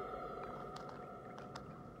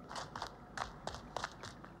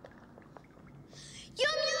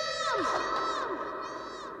 Yum Yum!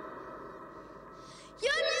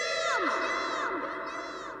 Yum Yum!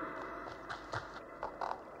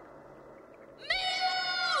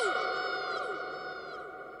 Meow!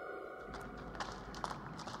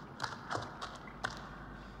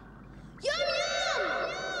 Yum Yum!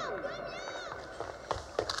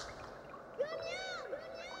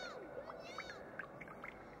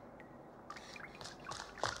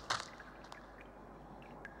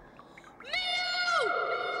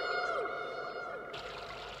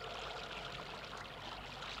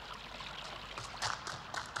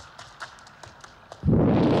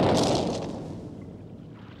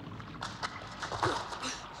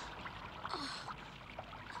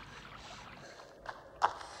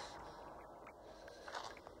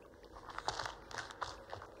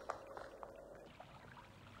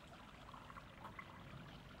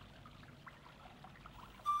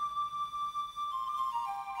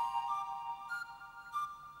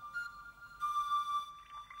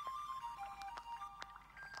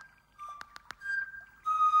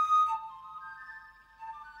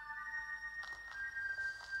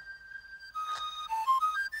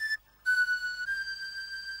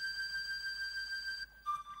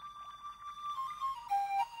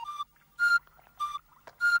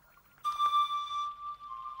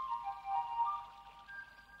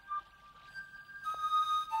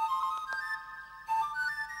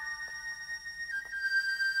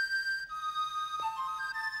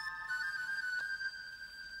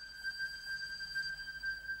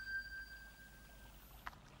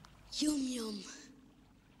 Yum Yum.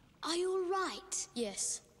 Are you all right?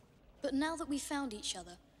 Yes. But now that we've found each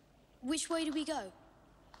other, which way do we go?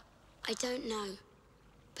 I don't know,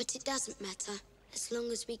 but it doesn't matter as long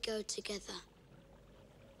as we go together.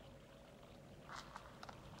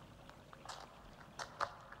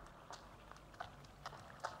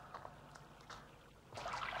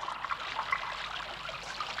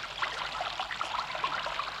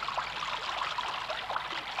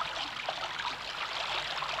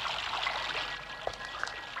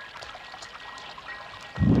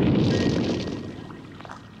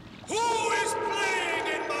 Who is playing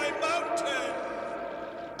in my mountain?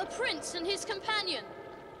 A prince and his companion.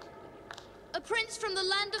 A prince from the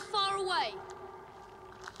Land of Faraway.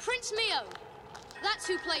 Prince Mio. That's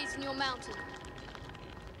who plays in your mountain.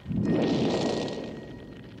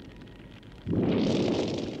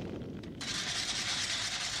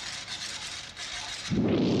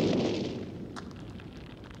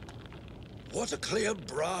 What a clear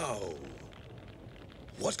brow.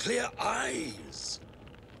 What clear eyes.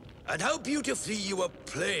 And how beautifully you are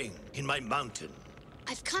playing in my mountain.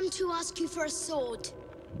 I've come to ask you for a sword.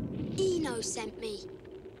 Eno sent me.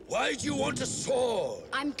 Why do you want a sword?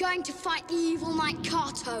 I'm going to fight the evil knight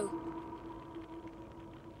Kato.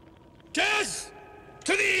 Death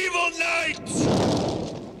to the evil knight!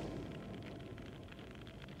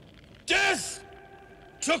 Death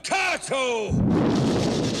to Kato!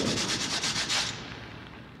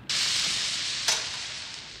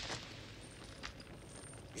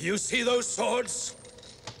 You see those swords?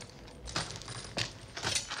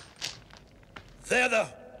 They're the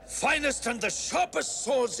finest and the sharpest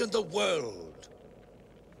swords in the world.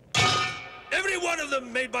 Every one of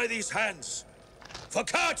them made by these hands. For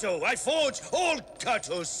Kato, I forge all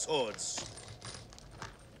Kato's swords.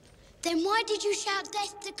 Then why did you shout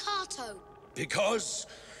death to Kato? Because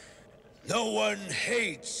no one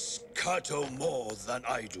hates Kato more than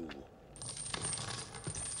I do.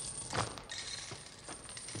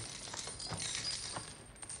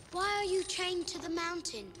 Why are you chained to the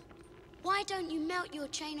mountain? Why don't you melt your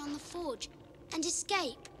chain on the forge and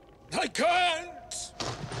escape? I can't!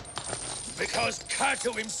 Because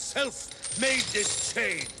Kato himself made this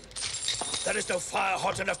chain. There is no fire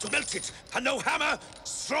hot enough to melt it, and no hammer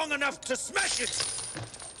strong enough to smash it.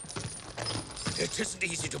 It isn't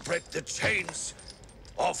easy to break the chains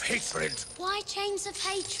of hatred. Why chains of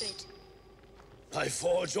hatred? I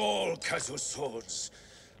forge all Kato's swords.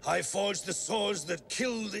 I forge the swords that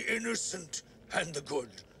kill the innocent and the good.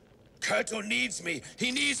 Kato needs me. He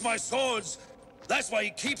needs my swords. That's why he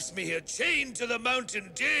keeps me here, chained to the mountain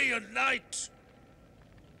day and night.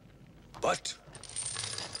 But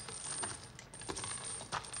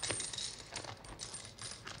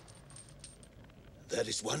there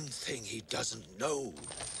is one thing he doesn't know.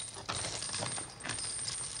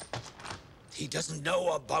 He doesn't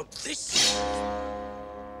know about this.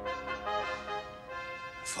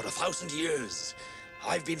 For 1,000 years,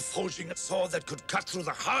 I've been forging a sword that could cut through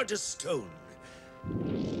the hardest stone.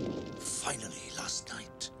 Finally, last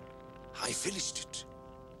night, I finished it.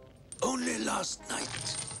 Only last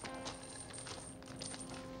night.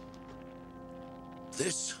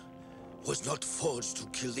 This was not forged to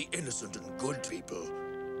kill the innocent and good people.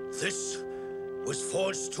 This was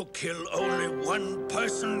forged to kill only one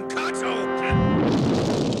person, Kato!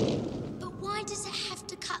 But why does it have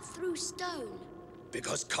to cut through stone?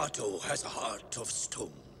 Because Kato has a heart of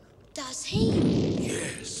stone. Does he?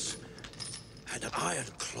 Yes. And an iron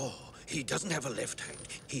claw. He doesn't have a left hand.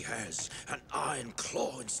 He has an iron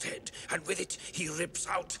claw instead. And with it, he rips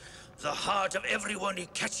out the heart of everyone he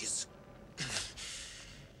catches.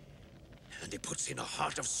 And he puts in a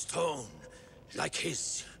heart of stone, like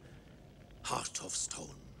his heart of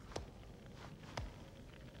stone.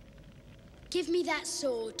 Give me that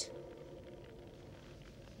sword.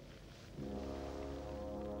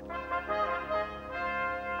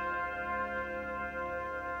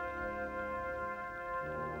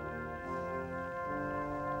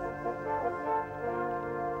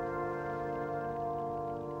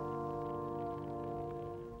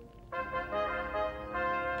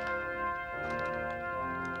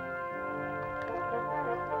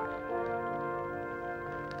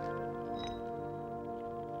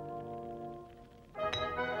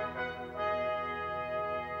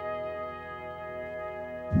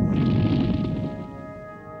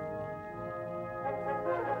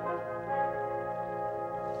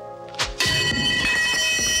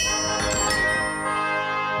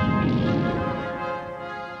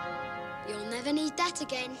 You'll never need that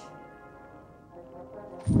again.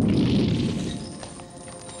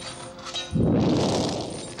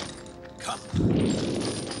 Come.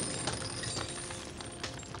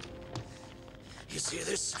 You see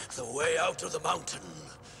this? The way out of the mountain.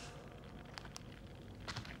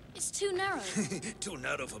 It's too narrow. Too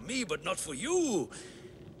narrow for me, but not for you.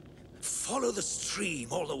 Follow the stream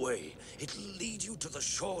all the way. It'll lead you to the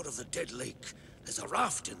shore of the dead lake. There's a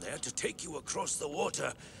raft in there to take you across the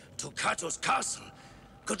water to Kato's castle.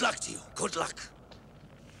 Good luck to you. Good luck.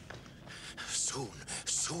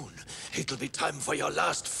 Soon, it'll be time for your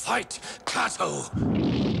last fight, Kato.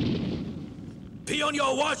 Be on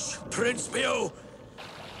your watch, Prince Bio.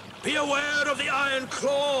 Be aware of the Iron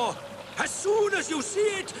Claw. As soon as you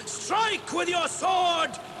see it, strike with your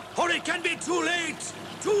sword, or it can be too late.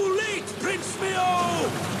 Too late, Prince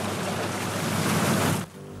Bio!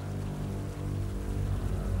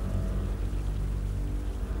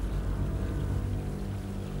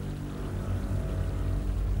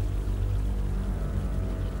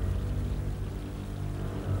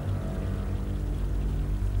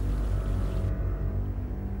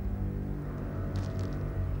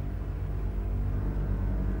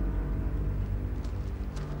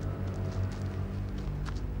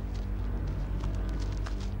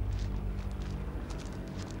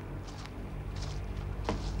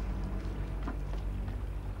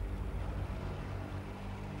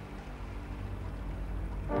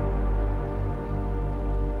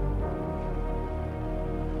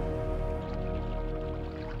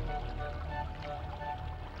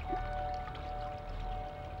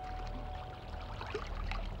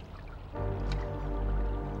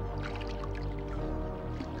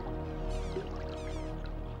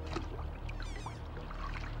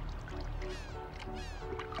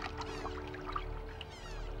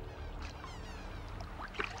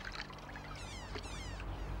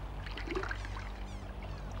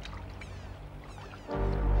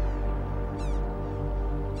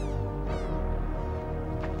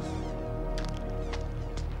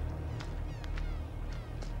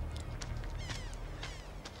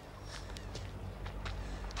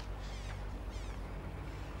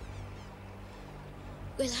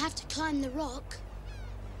 We'll have to climb the rock.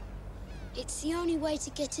 It's the only way to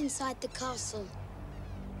get inside the castle.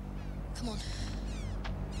 Come on.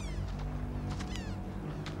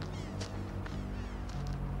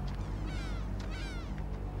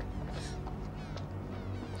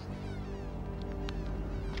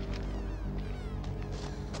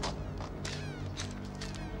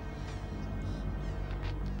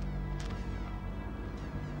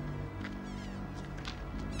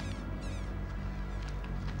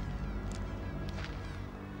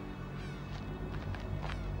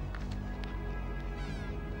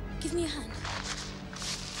 Give me a hand.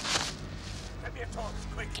 Get me a torch,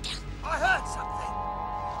 quick. I heard something.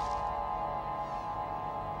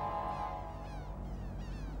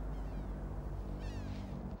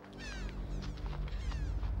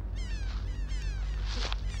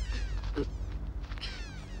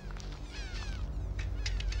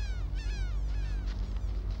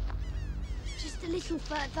 Just a little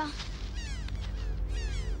further.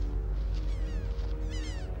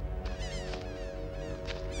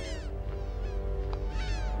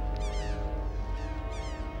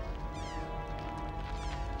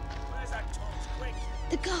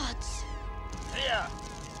 The guards. Here!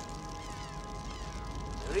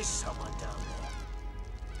 There is someone down there.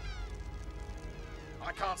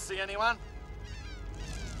 I can't see anyone.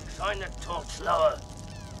 Shine the torch lower.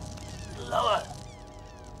 Lower.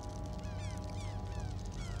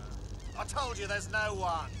 I told you there's no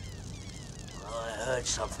one. I heard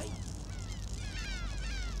something.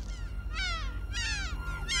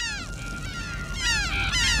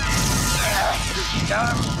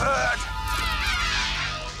 Damn bird!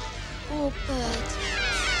 Poor bird.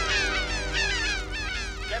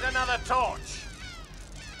 Get another torch.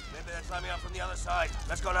 Maybe they're climbing up from the other side.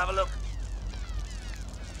 Let's go and have a look.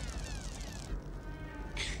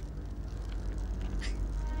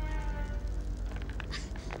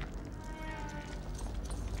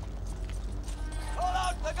 Call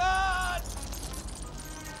out the guard!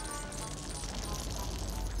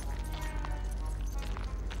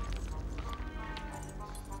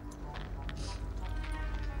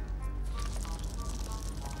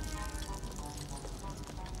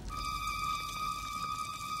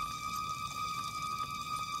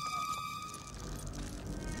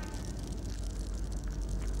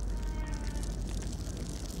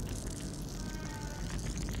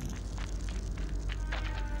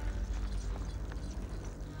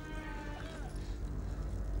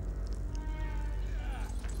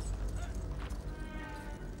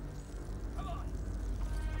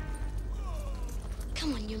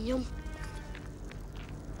 Come on, Yum Yum.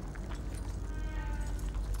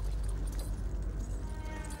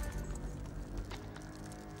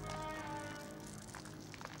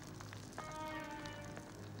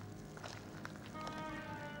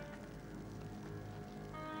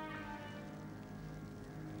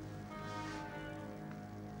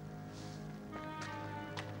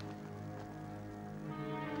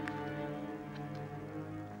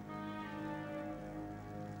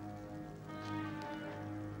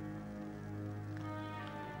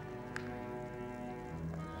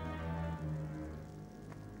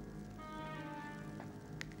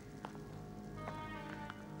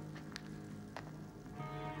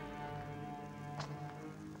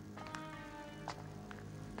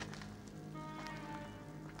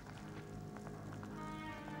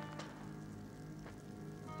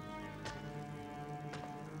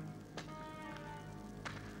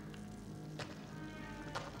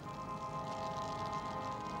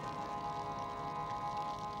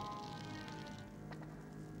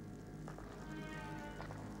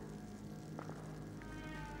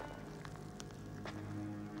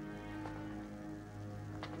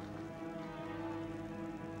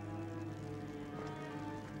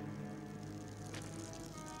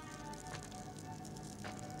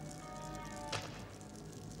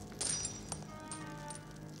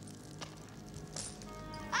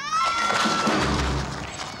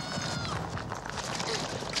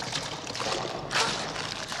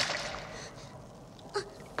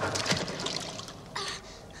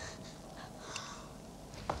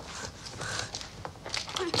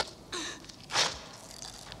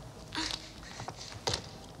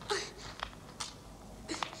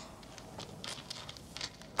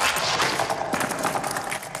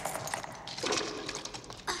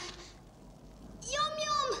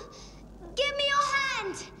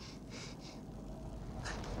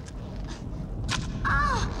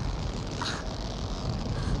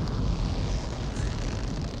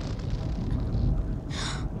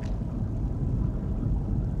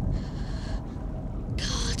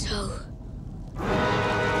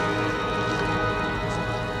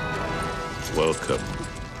 Welcome,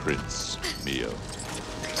 Prince Mio.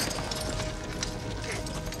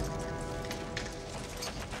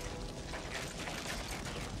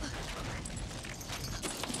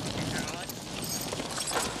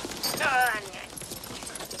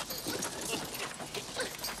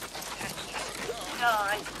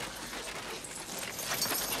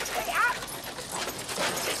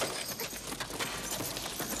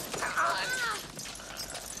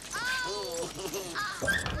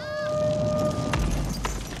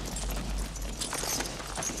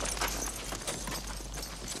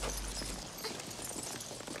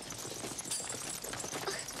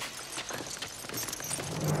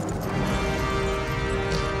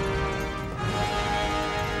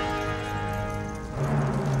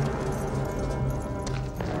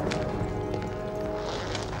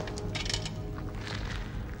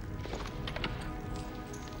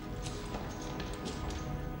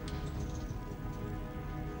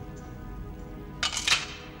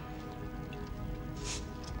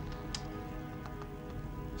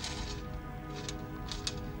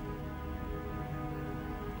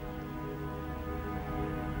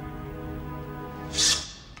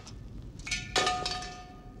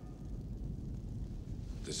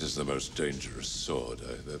 This is the most dangerous sword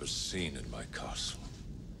I've ever seen in my castle.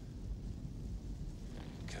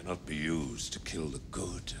 It cannot be used to kill the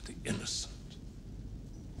good and the innocent.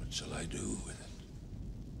 What shall I do with it?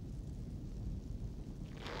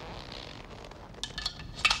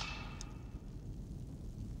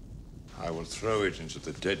 I will throw it into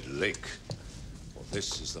the dead lake, for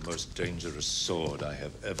this is the most dangerous sword I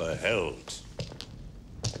have ever held.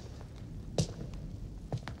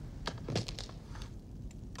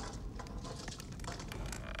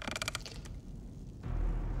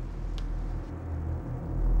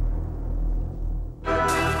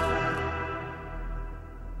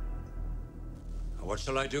 What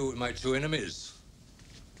shall I do with my two enemies?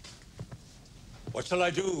 What shall I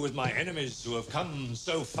do with my enemies who have come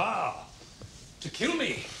so far to kill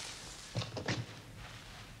me?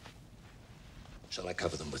 Shall I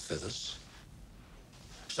cover them with feathers?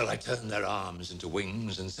 Shall I turn their arms into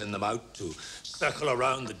wings and send them out to circle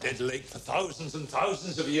around the dead lake for thousands and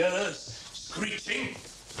thousands of years, screeching?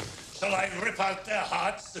 Shall I rip out their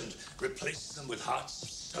hearts and replace them with hearts of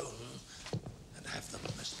stone and have them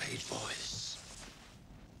as page boys?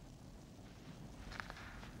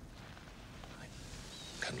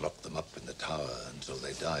 I can lock them up in the tower until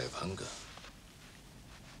they die of hunger.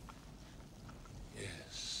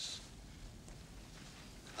 Yes.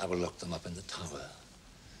 I will lock them up in the tower.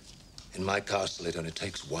 In my castle, it only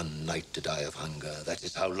takes one night to die of hunger. That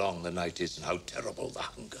is how long the night is and how terrible the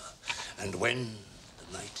hunger. And when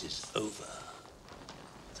the night is over,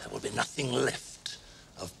 there will be nothing left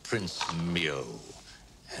of Prince Mio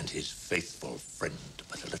and his faithful friend,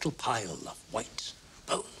 but a little pile of white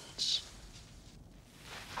bones.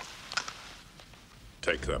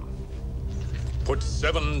 Take them. Put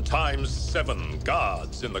 7 times 7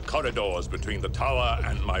 guards in the corridors between the tower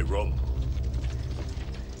and my room.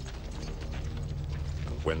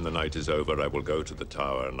 And when the night is over, I will go to the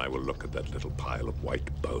tower and I will look at that little pile of white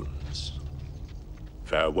bones.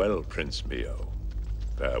 Farewell, Prince Mio.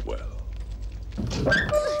 Farewell.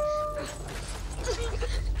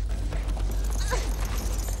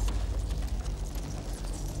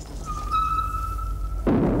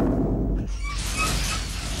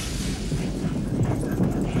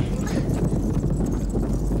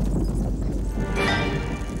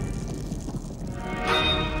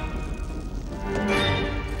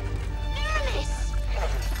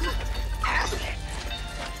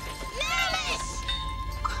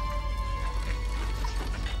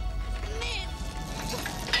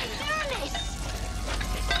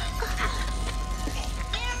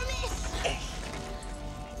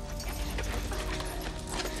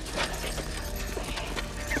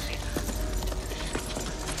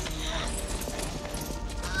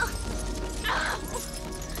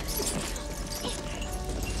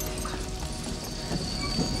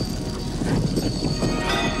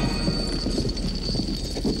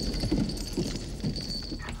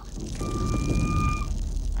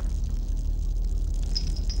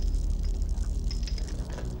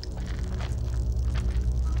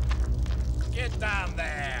 Get down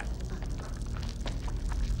there.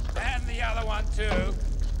 And the other one, too.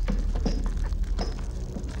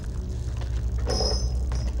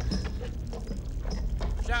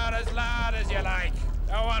 Shout as loud as you like.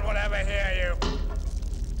 No one will ever hear you.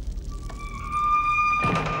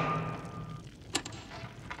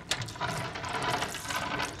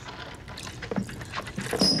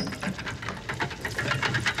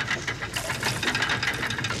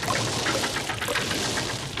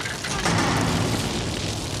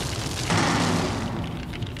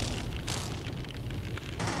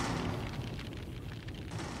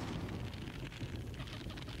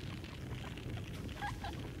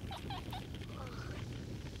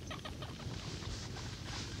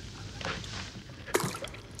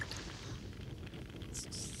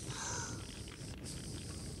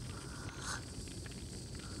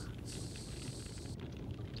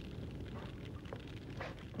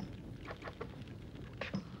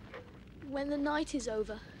 When the night is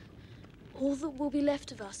over, all that will be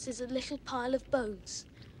left of us is a little pile of bones.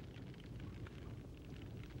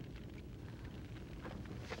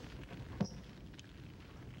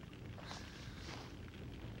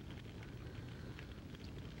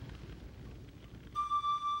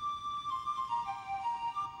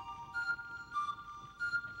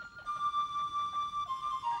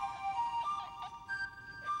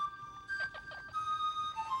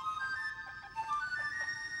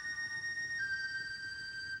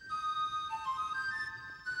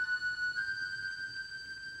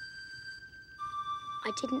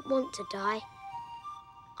 I didn't want to die.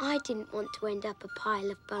 I didn't want to end up a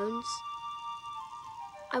pile of bones.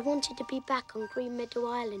 I wanted to be back on Green Meadow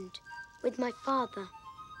Island with my father.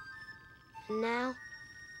 And now,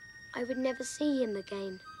 I would never see him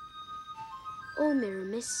again. Or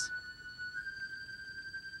Miramis.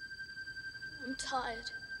 I'm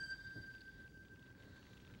tired.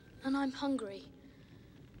 And I'm hungry.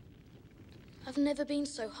 I've never been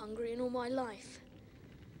so hungry in all my life.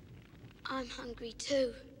 I'm hungry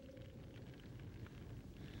too.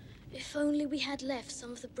 If only we had left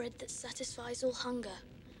some of the bread that satisfies all hunger.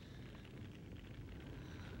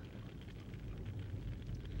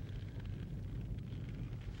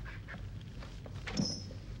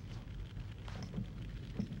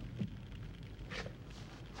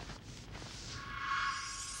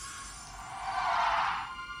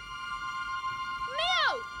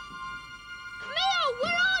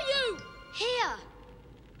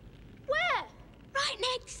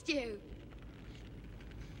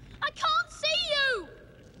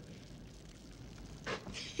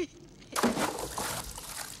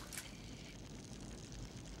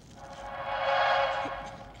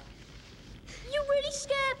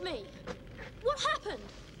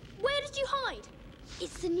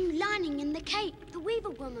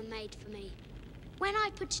 Woman made for me. When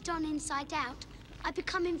I put it on inside out, I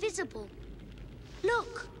become invisible.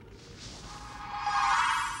 Look!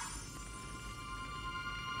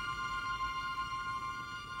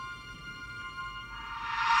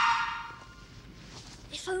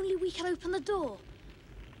 If only we could open the door.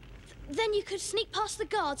 Then you could sneak past the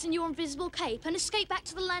guards in your invisible cape and escape back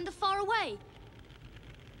to the Land of Faraway.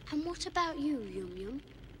 And what about you, Yum Yum?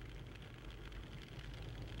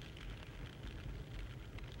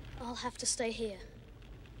 I'll have to stay here.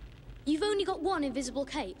 You've only got one invisible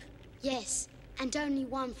cape. Yes, and only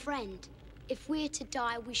one friend. If we're to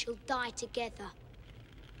die, we shall die together.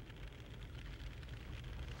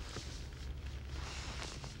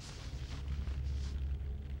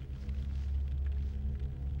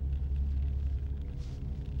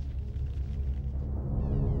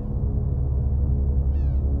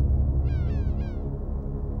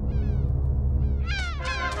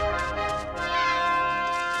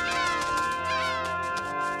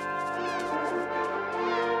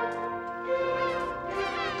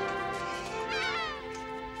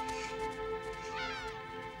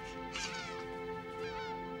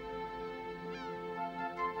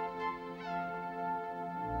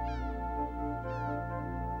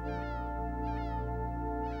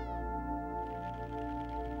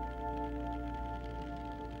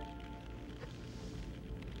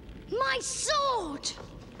 My sword!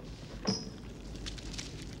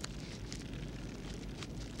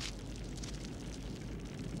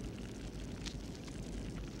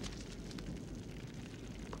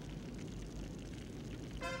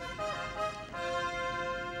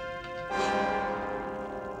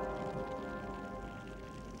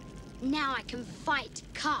 Now I can fight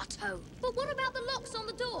Kato. But what about the locks on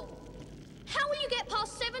the door? How will you get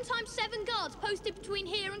past 7 times 7 guards posted between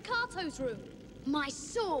here and Kato's room? My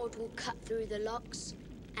sword will cut through the locks,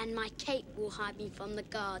 and my cape will hide me from the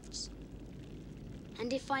guards.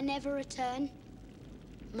 And if I never return,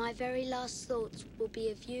 my very last thoughts will be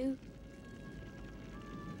of you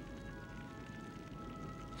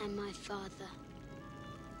and my father.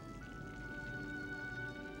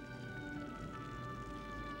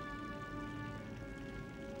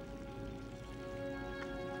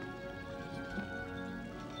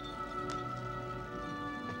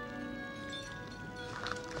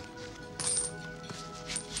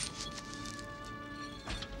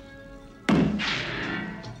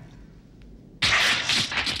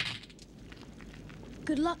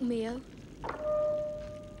 Good luck, Mio.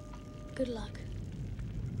 Good luck.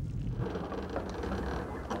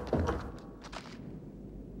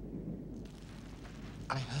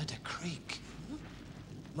 I heard a creak.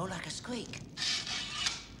 More like a squeak.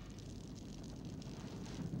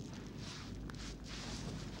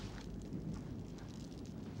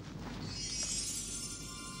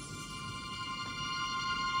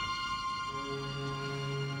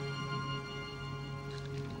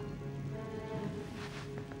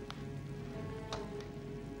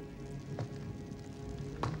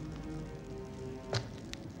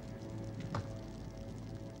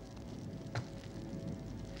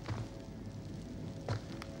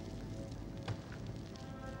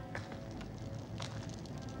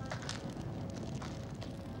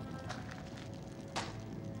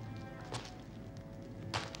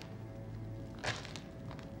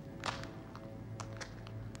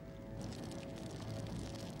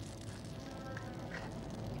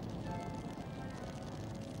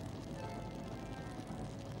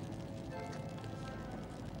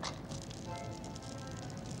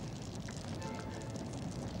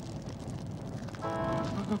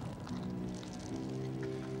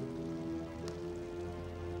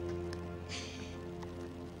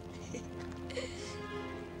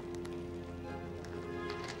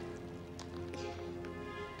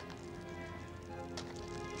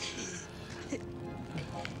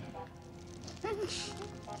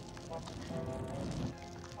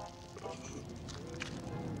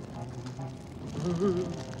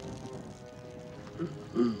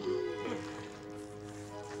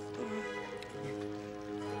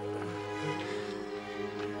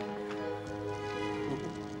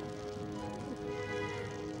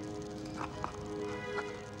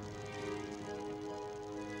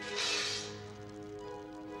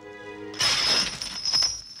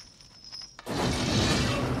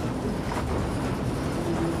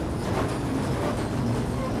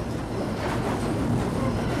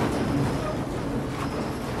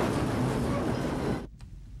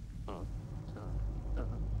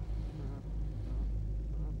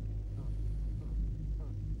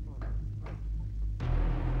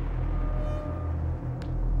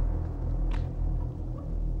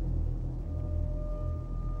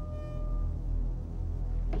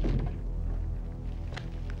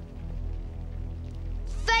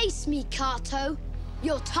 Face me, Kato.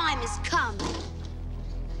 Your time has come.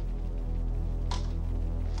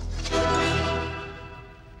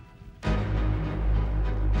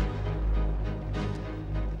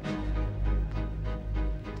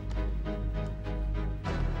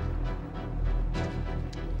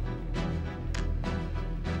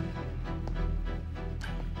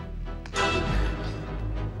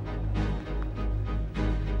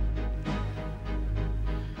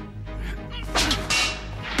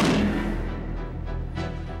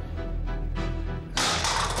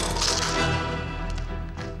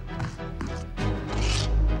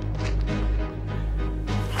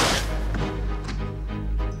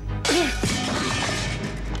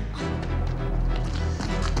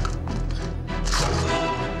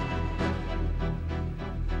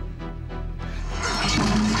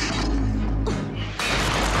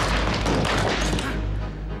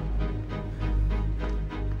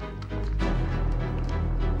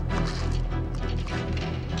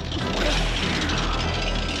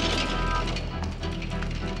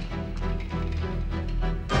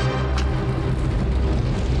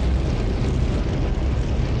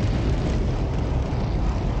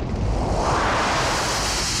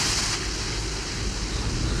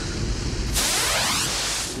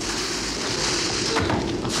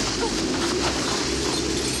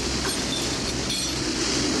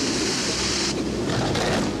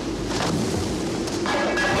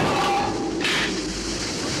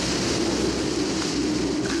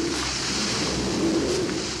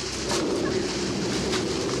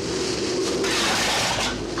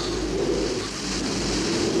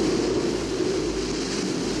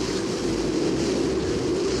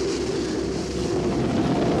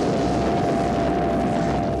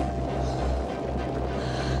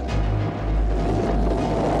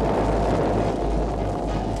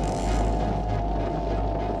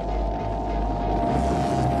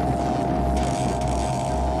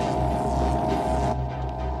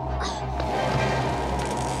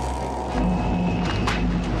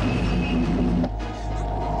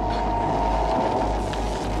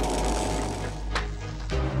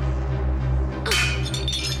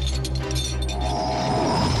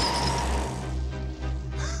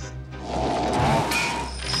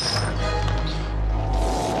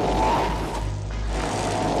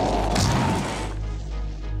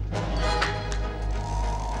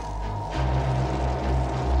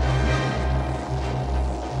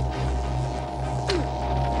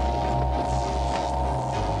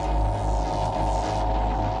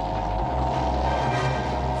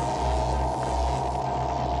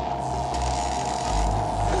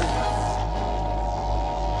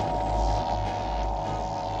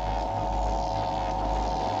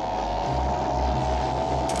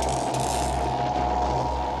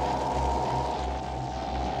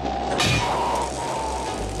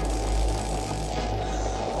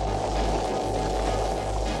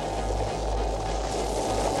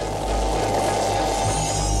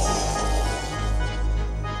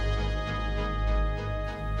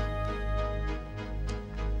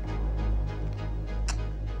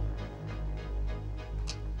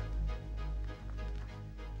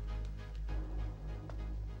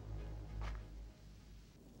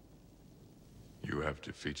 You have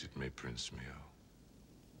defeated me, Prince Mio.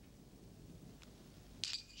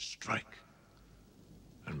 Strike,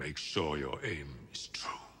 and make sure your aim is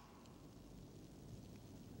true.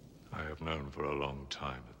 I have known for a long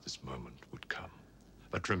time that this moment would come.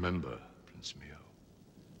 But remember, Prince Mio,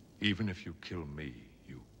 even if you kill me,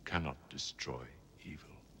 you cannot destroy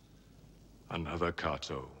evil. Another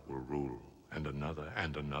Kato will rule, and another,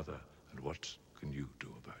 and another. And what can you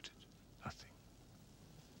do about it? Nothing.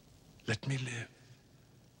 Let me live.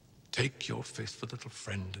 Take your faithful little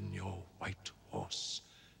friend and your white horse,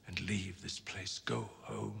 and leave this place. Go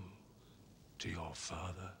home to your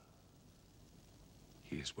father.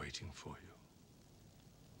 He is waiting for you.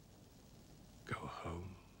 Go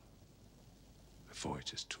home before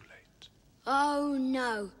it is too late. Oh,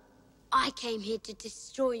 no. I came here to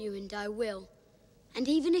destroy you, and I will. And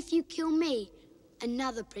even if you kill me,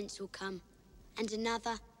 another prince will come. And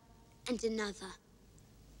another, and another.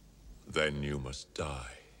 Then you must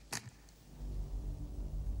die.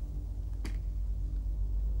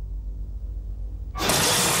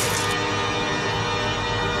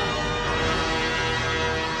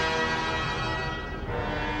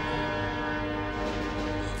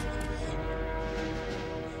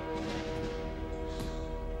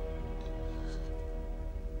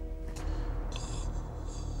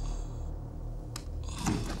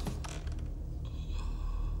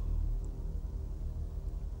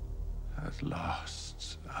 At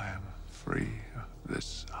last, I am free of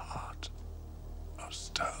this heart of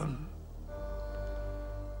stone.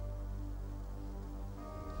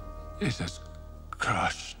 It has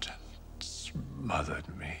crushed and smothered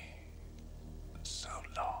me so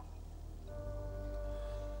long.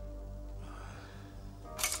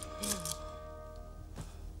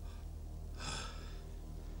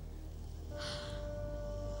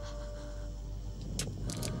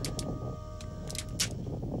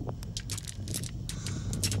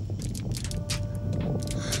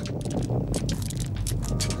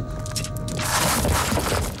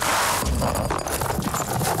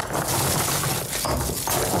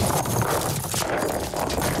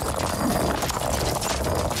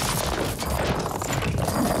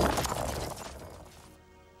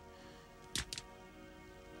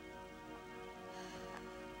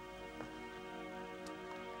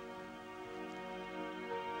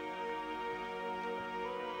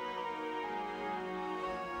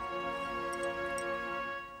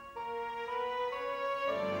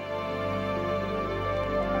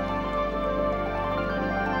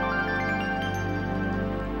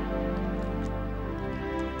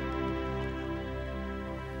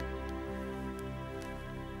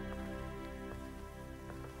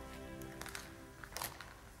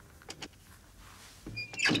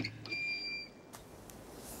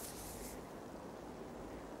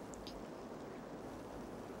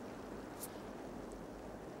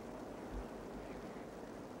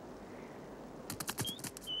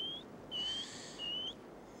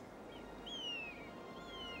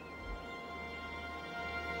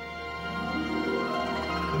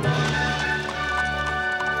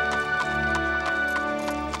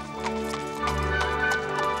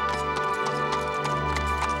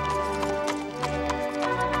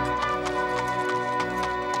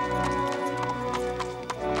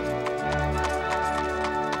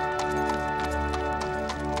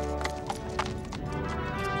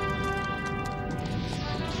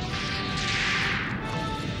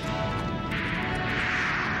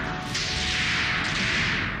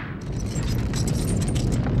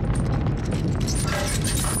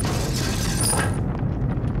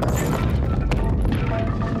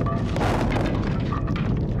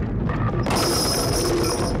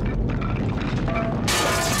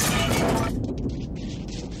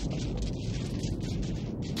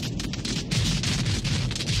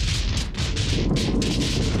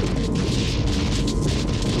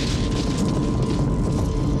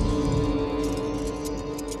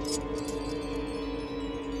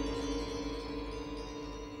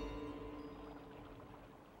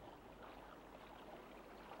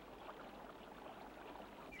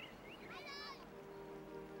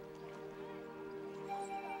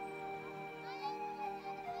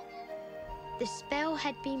 The spell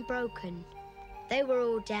had been broken. They were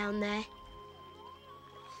all down there.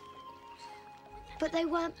 But they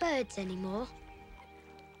weren't birds anymore.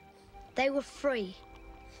 They were free.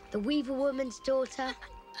 The Weaver Woman's daughter,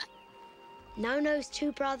 Nono's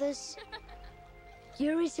two brothers,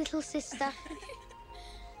 Yuri's little sister,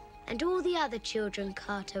 and all the other children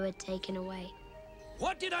Kato had taken away.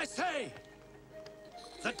 What did I say?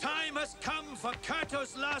 The time has come for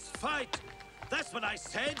Kato's last fight. That's what I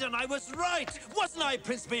said, and I was right. Wasn't I,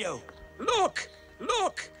 Prince Mio? Look!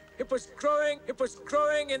 Look! It was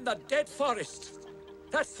growing in the dead forest.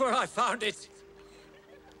 That's where I found it.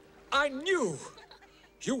 I knew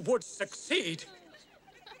you would succeed.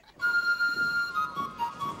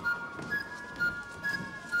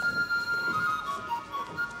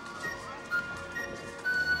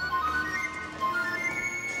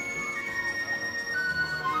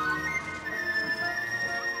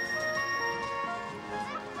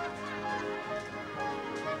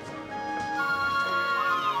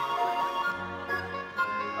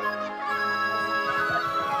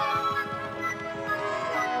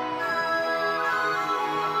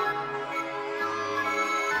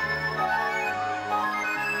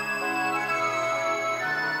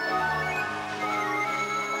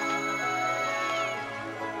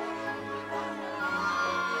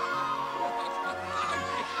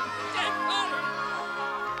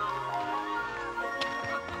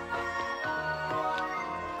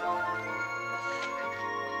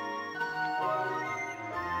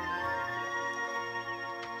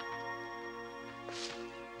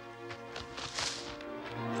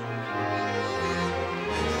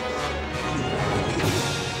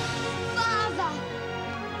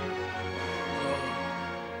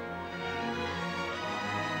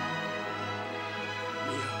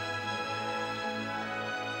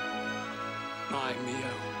 my Mio.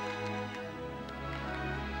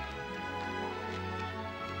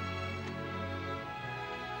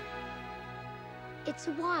 It's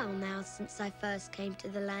a while now since I first came to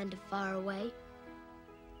the Land of Faraway.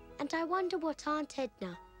 And I wonder what Aunt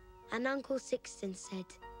Edna and Uncle Sixten said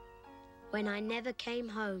when I never came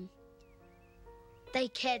home. They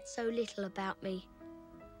cared so little about me.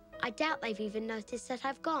 I doubt they've even noticed that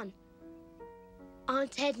I've gone.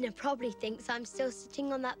 Aunt Edna probably thinks I'm still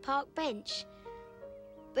sitting on that park bench.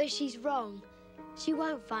 But she's wrong. She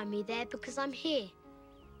won't find me there because I'm here,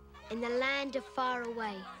 in the Land of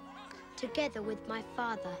Faraway, together with my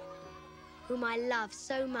father, whom I love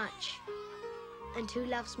so much, and who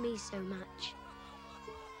loves me so much.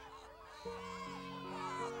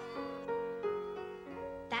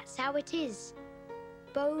 That's how it is.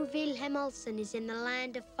 Bo Wilhelm Olsen is in the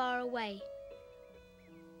Land of Faraway,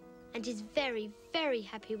 and is very, very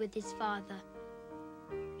happy with his father,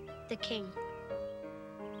 the king.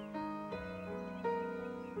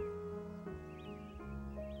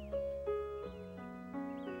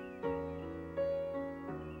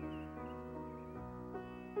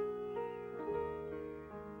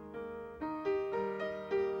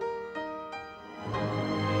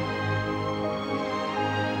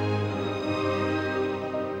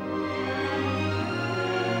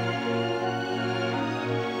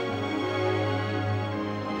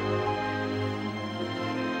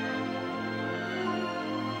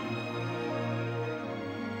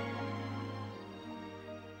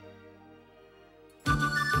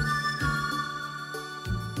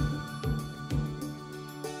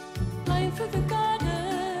 Through the garden,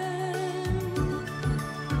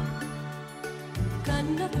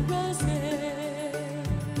 garden of the roses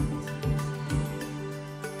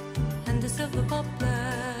and the silver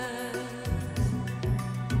poplars.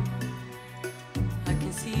 I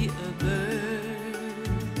can see a bird.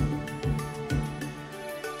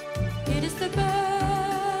 It is the bird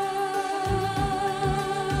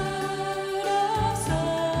of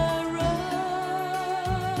sorrow.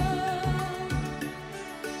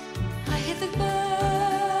 The bird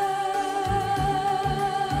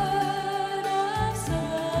of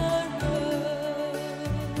sorrow,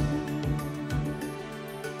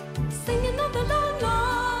 singing of the long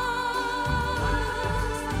lost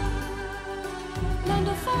land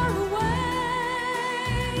of faraway,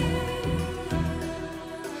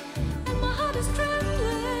 and my heart is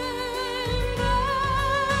trembling, and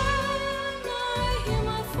I hear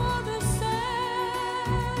my father say,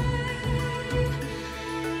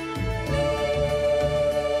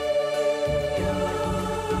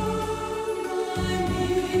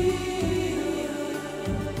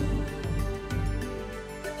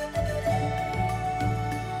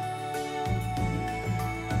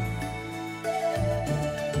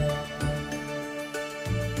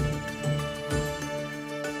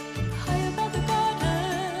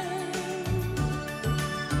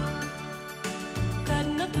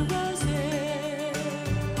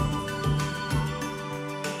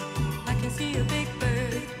 see a big bird.